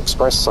services and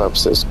express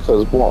services,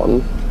 because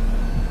one,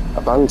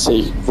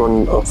 Avanti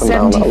run up and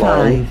down that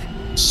line,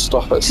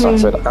 stop at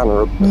Stafford and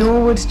Rugby.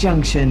 Norwood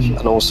Junction.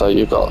 And also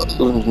you've got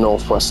London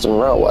North Western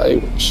Railway,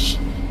 which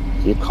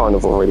you kind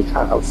of already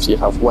have. You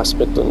have West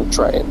Midland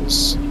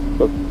trains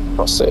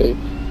across city,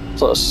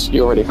 plus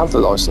you already have the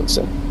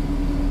licensing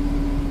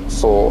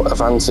for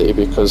Avanti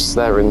because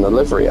they're in the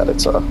livery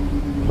editor,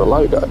 the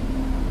logo.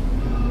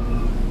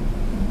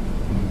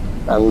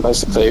 And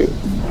basically,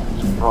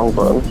 wrong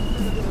button.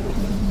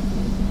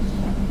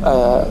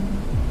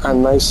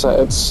 And they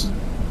said,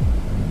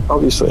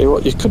 obviously,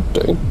 what you could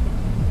do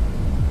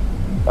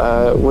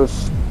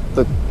with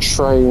the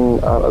train,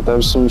 there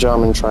was some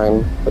German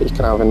train that you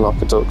can have in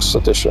like a Dux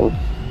edition,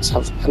 to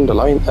have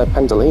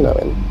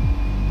Pendolino in,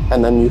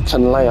 and then you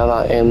can layer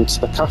that into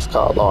the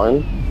Cathcart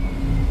line,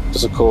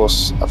 because of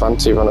course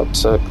Avanti run up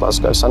to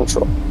Glasgow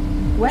Central.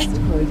 West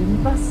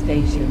Croydon bus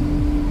station.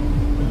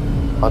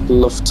 I'd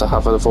love to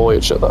have a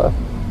Voyager there.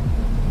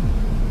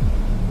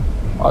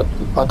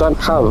 I don't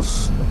have,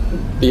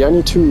 the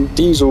only two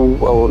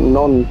diesel or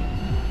non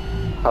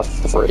have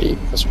three,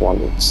 because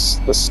one's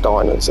the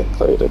Steiner's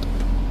included.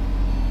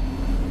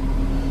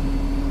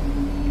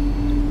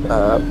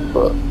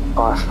 but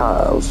I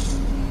have.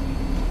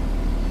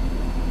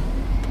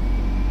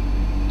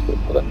 Do we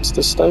put that to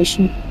the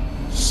station?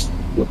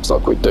 Looks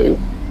like we do.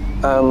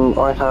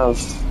 I have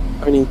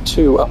only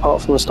 2,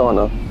 apart from the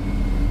Steiner,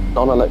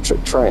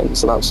 non-electric trains,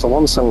 so that's the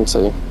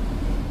 170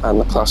 and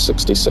the Class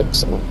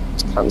 66, and I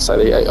can say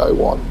the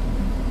 801,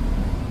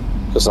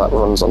 because that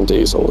runs on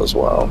diesel as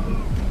well.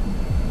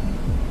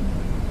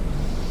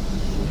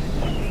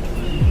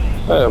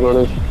 Hey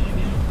buddy,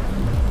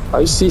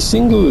 I see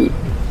single.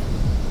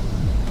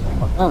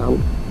 I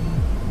am.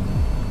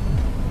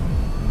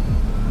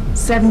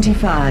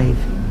 75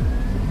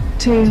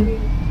 to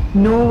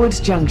Norwood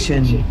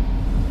Junction.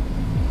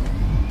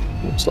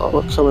 Looks like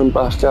we're coming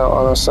back out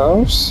on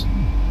ourselves.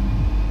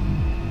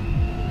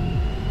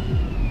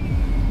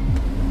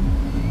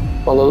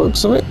 By the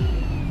looks of it.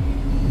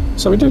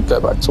 So we do go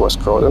back to West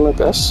Croydon, I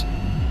guess.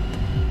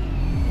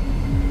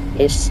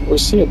 If we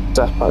see a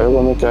depot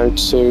when we go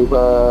to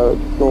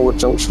Norwood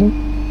Junction,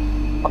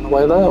 on the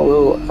way there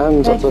we'll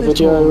end up the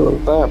video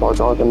there by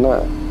driving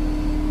there.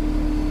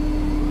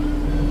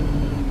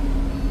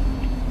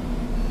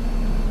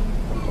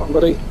 Come on,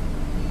 buddy.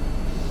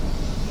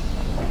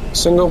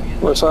 Single,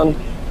 return.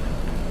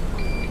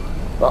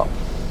 Oh.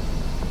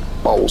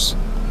 Bowls.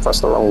 Press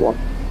the wrong one.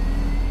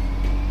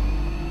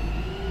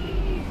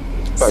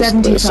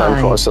 Basically the same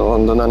price in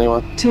London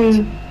anyway.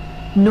 To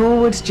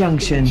Norwood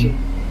Junction.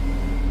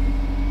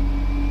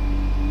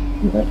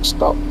 Next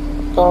stop,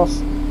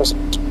 Garth,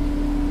 present.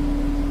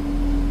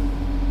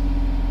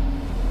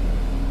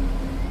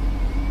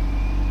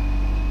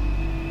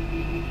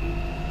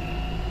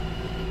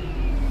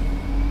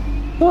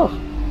 Oh,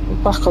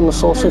 we're back on the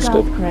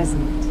 450.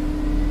 Crescent.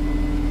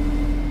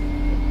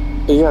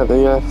 Yeah,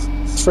 the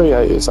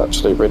 380 is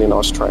actually a really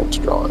nice train to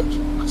drive.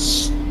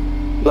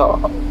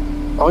 Look,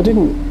 I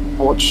didn't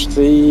watch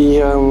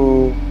the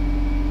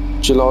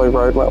July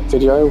roadmap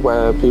video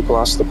where people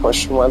asked the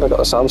question where they got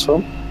the sounds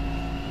from,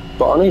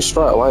 but I knew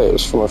straight away it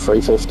was from a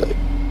 350.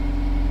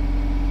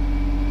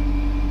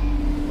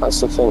 That's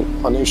the thing,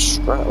 I knew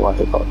straight away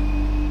it got.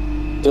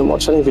 Didn't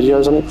watch any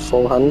videos on it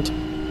beforehand,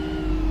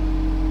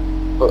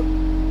 but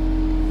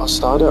I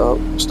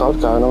started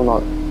going, I'm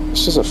like,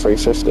 this is a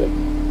 350.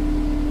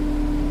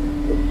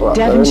 But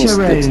Devonshire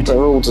Road. They're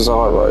all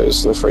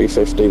Desiros, the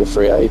 350, the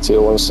 380,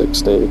 the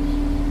 160,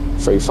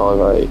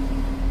 358.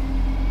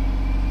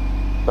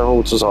 They're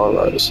all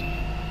Desiros.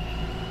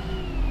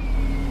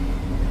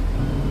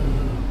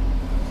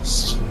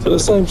 They're the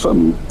same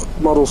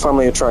model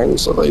family of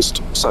trains at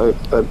least, so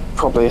they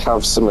probably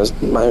have similar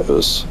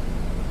motors.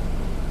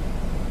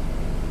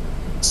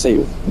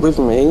 See, with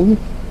me,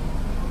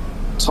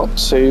 top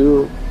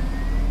 2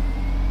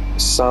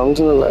 sound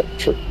and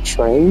electric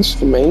trains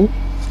for me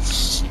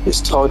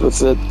is tied with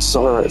the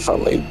Zyro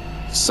family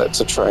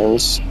sets of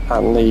trains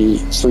and the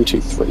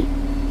 323.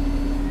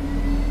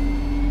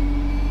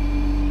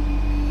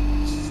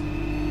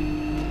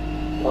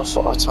 I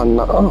thought I turned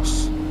that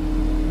off.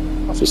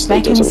 Obviously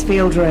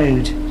Beaconsfield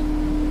Road.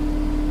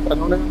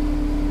 Anyone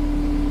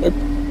here? Nope.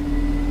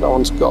 No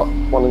one's got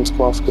wanting to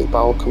come off because the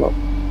bell will come up.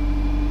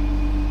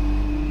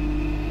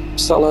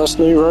 Selhurst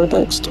New Road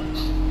next.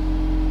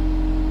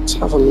 Let's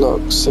have a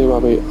look, see where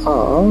we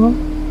are.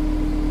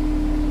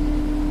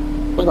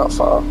 We're not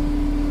far.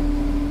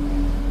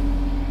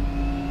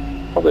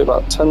 Probably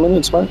about 10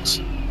 minutes max.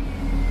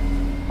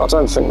 I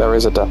don't think there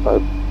is a depot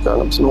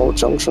going up to Norwood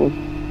Junction,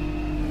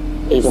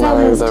 even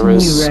though there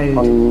is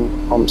on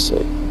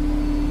Homsey.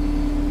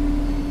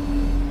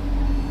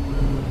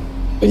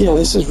 But yeah,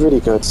 this is really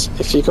good.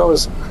 If you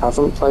guys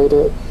haven't played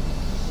it,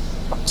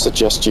 I'd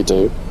suggest you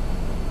do.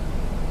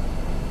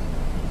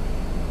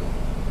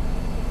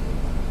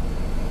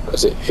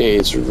 Because it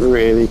is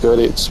really good,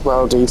 it's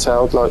well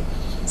detailed, like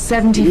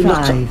 75 you look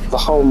at the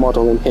whole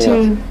model in here.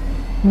 to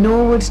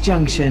Norwood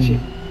Junction.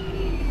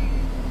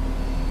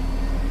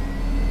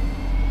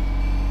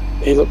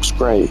 He looks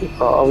great.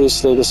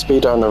 Obviously the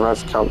speedo and the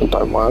rev counter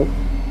don't work,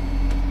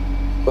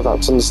 but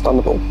that's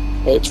understandable.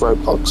 It's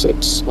Roblox,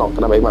 it's not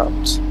going to be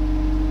mapped.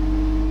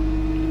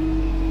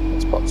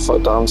 Let's put the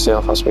foot down, see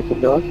how fast we can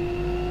go.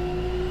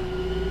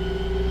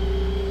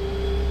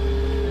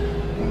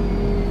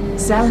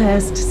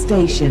 Selhurst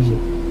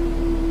Station.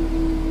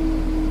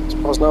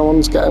 As no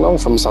one's getting on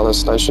from Selhurst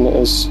Station, it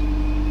is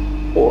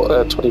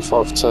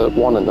 25 to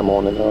 1 in the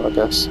morning now, I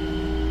guess.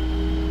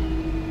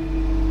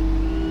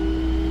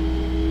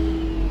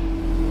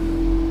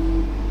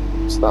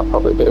 So that'll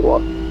probably be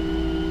what?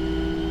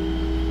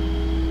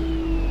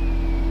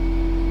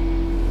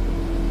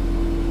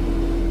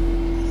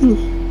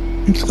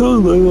 It's not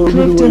like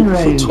I've been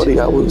awake for 20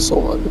 hours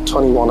or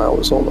 21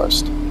 hours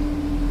almost.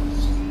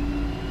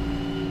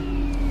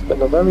 It's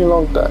been a very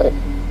long day.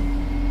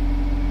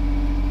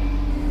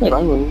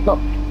 Anyway, we're not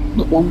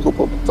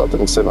I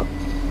didn't see that.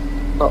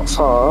 Not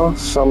far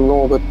from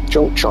Norwood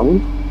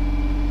Junction.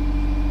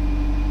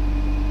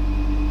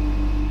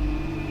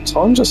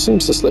 Time just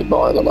seems to slip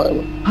by at the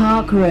moment.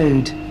 Park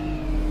Road.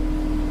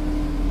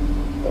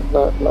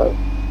 No.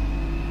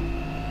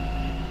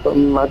 But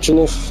imagine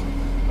if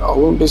I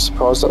wouldn't be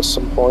surprised at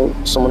some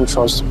point someone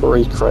tries to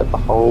recreate the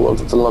whole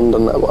of the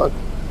London network.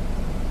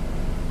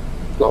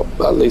 Not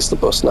at least the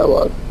bus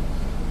network.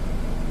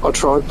 I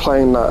tried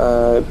playing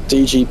that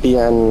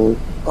DGBN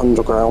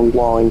underground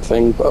line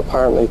thing, but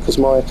apparently, because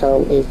my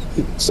account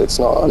it's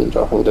not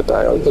under 100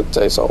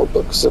 days old,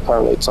 but because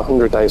apparently it's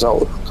 100 days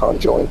old, I can't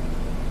join.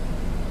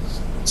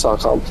 So I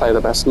can't play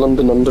the best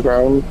London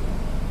Underground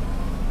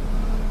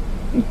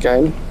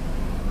game.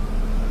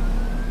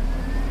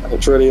 And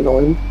it's really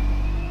annoying.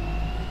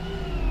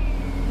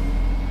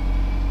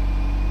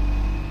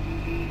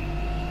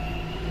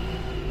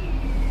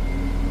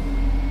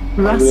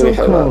 Russell really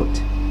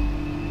Court.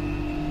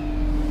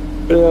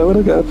 But yeah, when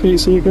I get a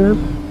PC again,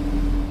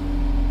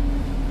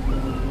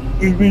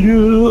 it'll be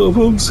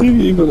obviously,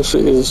 even if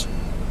it is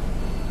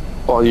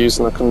by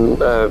using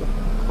the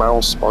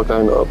mouse by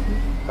going up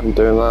and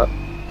doing that,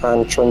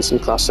 and Train Sim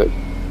Classic,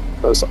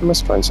 because I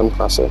miss Train Sim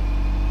Classic.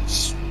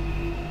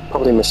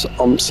 Probably miss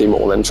Umpsy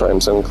more than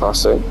Train Sim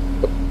Classic.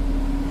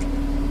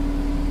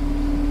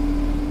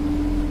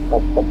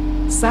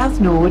 South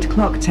Norwood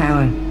Clock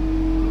Tower.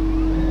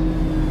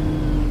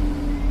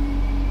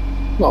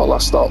 Not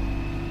last stop.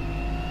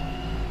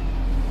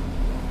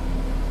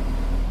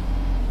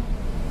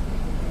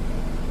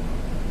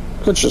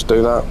 Could just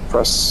do that,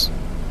 press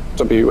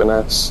W and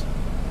S.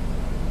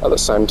 At the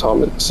same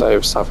time, it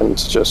saves having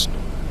to just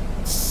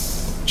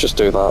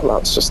do that.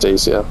 That's just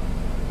easier.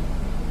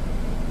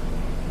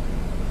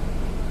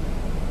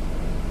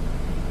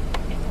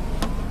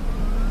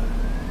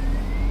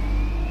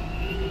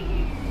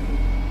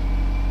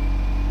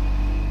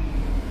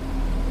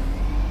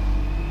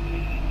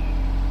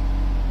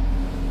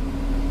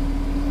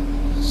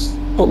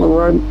 Portland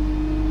Road.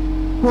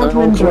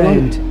 Portland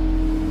Road.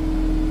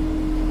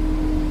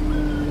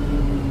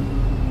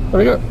 There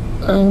we go.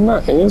 And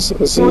that is the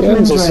Portland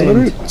end of the Road.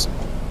 route.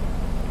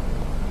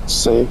 Let's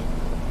see.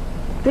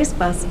 This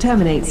bus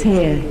terminates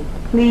here.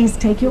 Please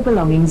take your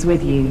belongings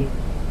with you.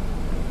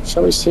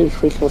 Shall we see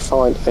if we can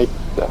find a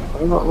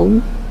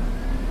depot?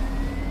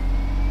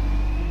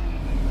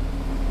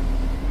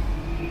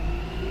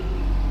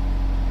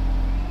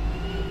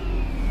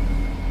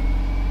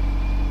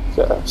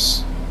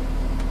 Yes.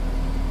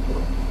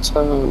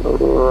 Turn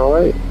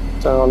right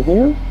down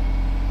here.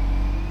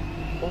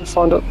 We'll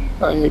find a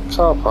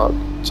car park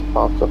to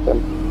park up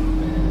in.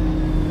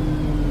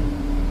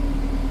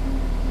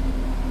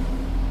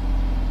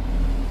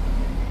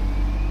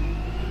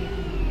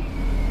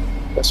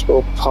 Guess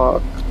we'll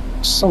park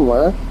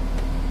somewhere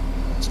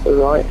to the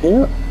right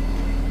here.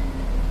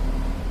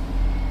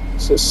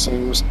 This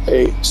seems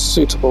a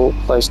suitable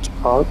place to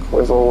park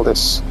with all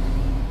this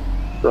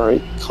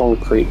great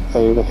concrete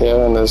over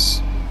here, and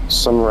there's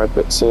some red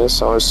bits here,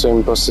 so I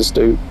assume buses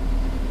do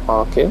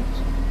park here.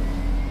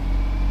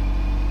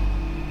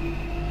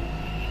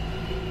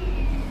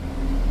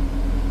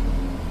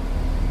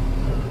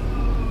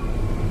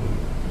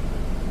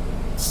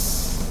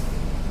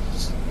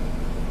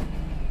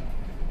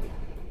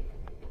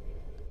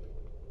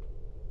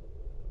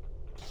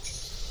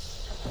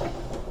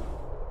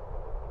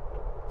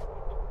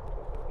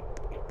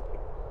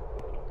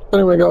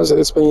 Anyway guys,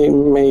 it's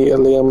been me,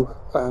 Liam.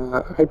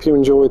 I hope you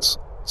enjoyed this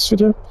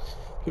video.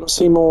 If you want to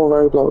see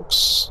more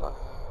Roblox,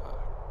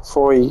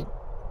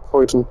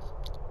 Croydon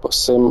bus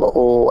sim,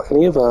 or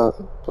any other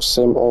bus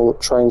sim or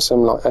train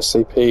sim like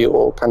SCP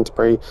or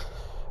Canterbury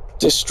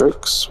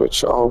districts,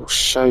 which I'll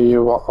show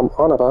you what I'm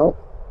on about,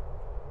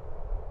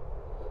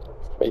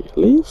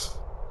 leave,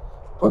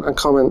 put in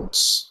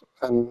comments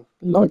and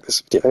like this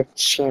video,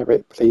 share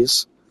it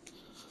please.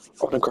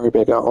 I want to grow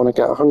bigger. I want to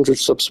get 100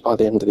 subs by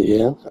the end of the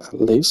year, at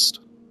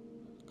least.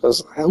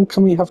 Because how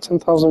can we have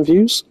 10,000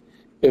 views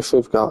if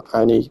we've got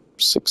only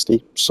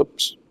 60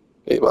 subs?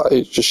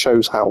 It just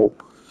shows how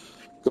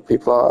good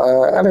people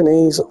are.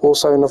 LNE's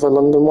also another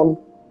London one.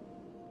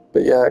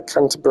 But yeah,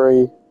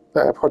 Canterbury,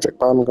 Project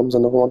Birmingham's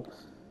another one.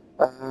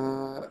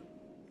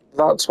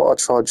 That's what I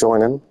tried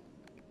joining.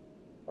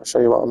 I'll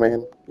show you what I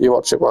mean. You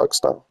watch it works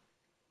now.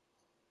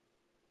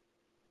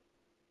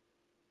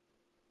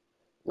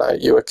 No,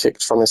 you were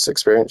kicked from this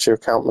experience. Your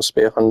account must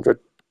be 100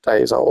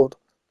 days old.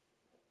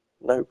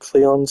 No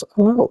Cleons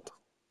allowed.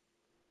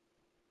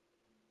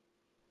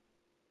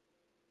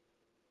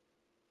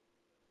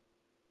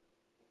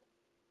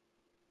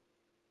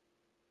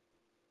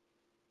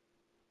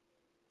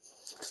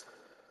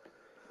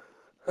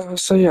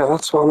 So yeah,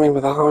 that's what I mean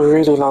with that. I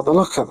really like the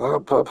look of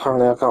that, but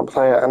apparently I can't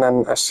play it. And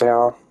then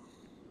SCR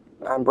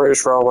and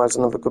British Railway's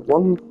another good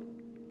one.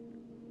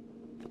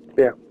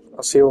 But yeah,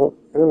 I'll see you all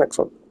in the next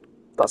one.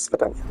 That's the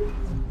day.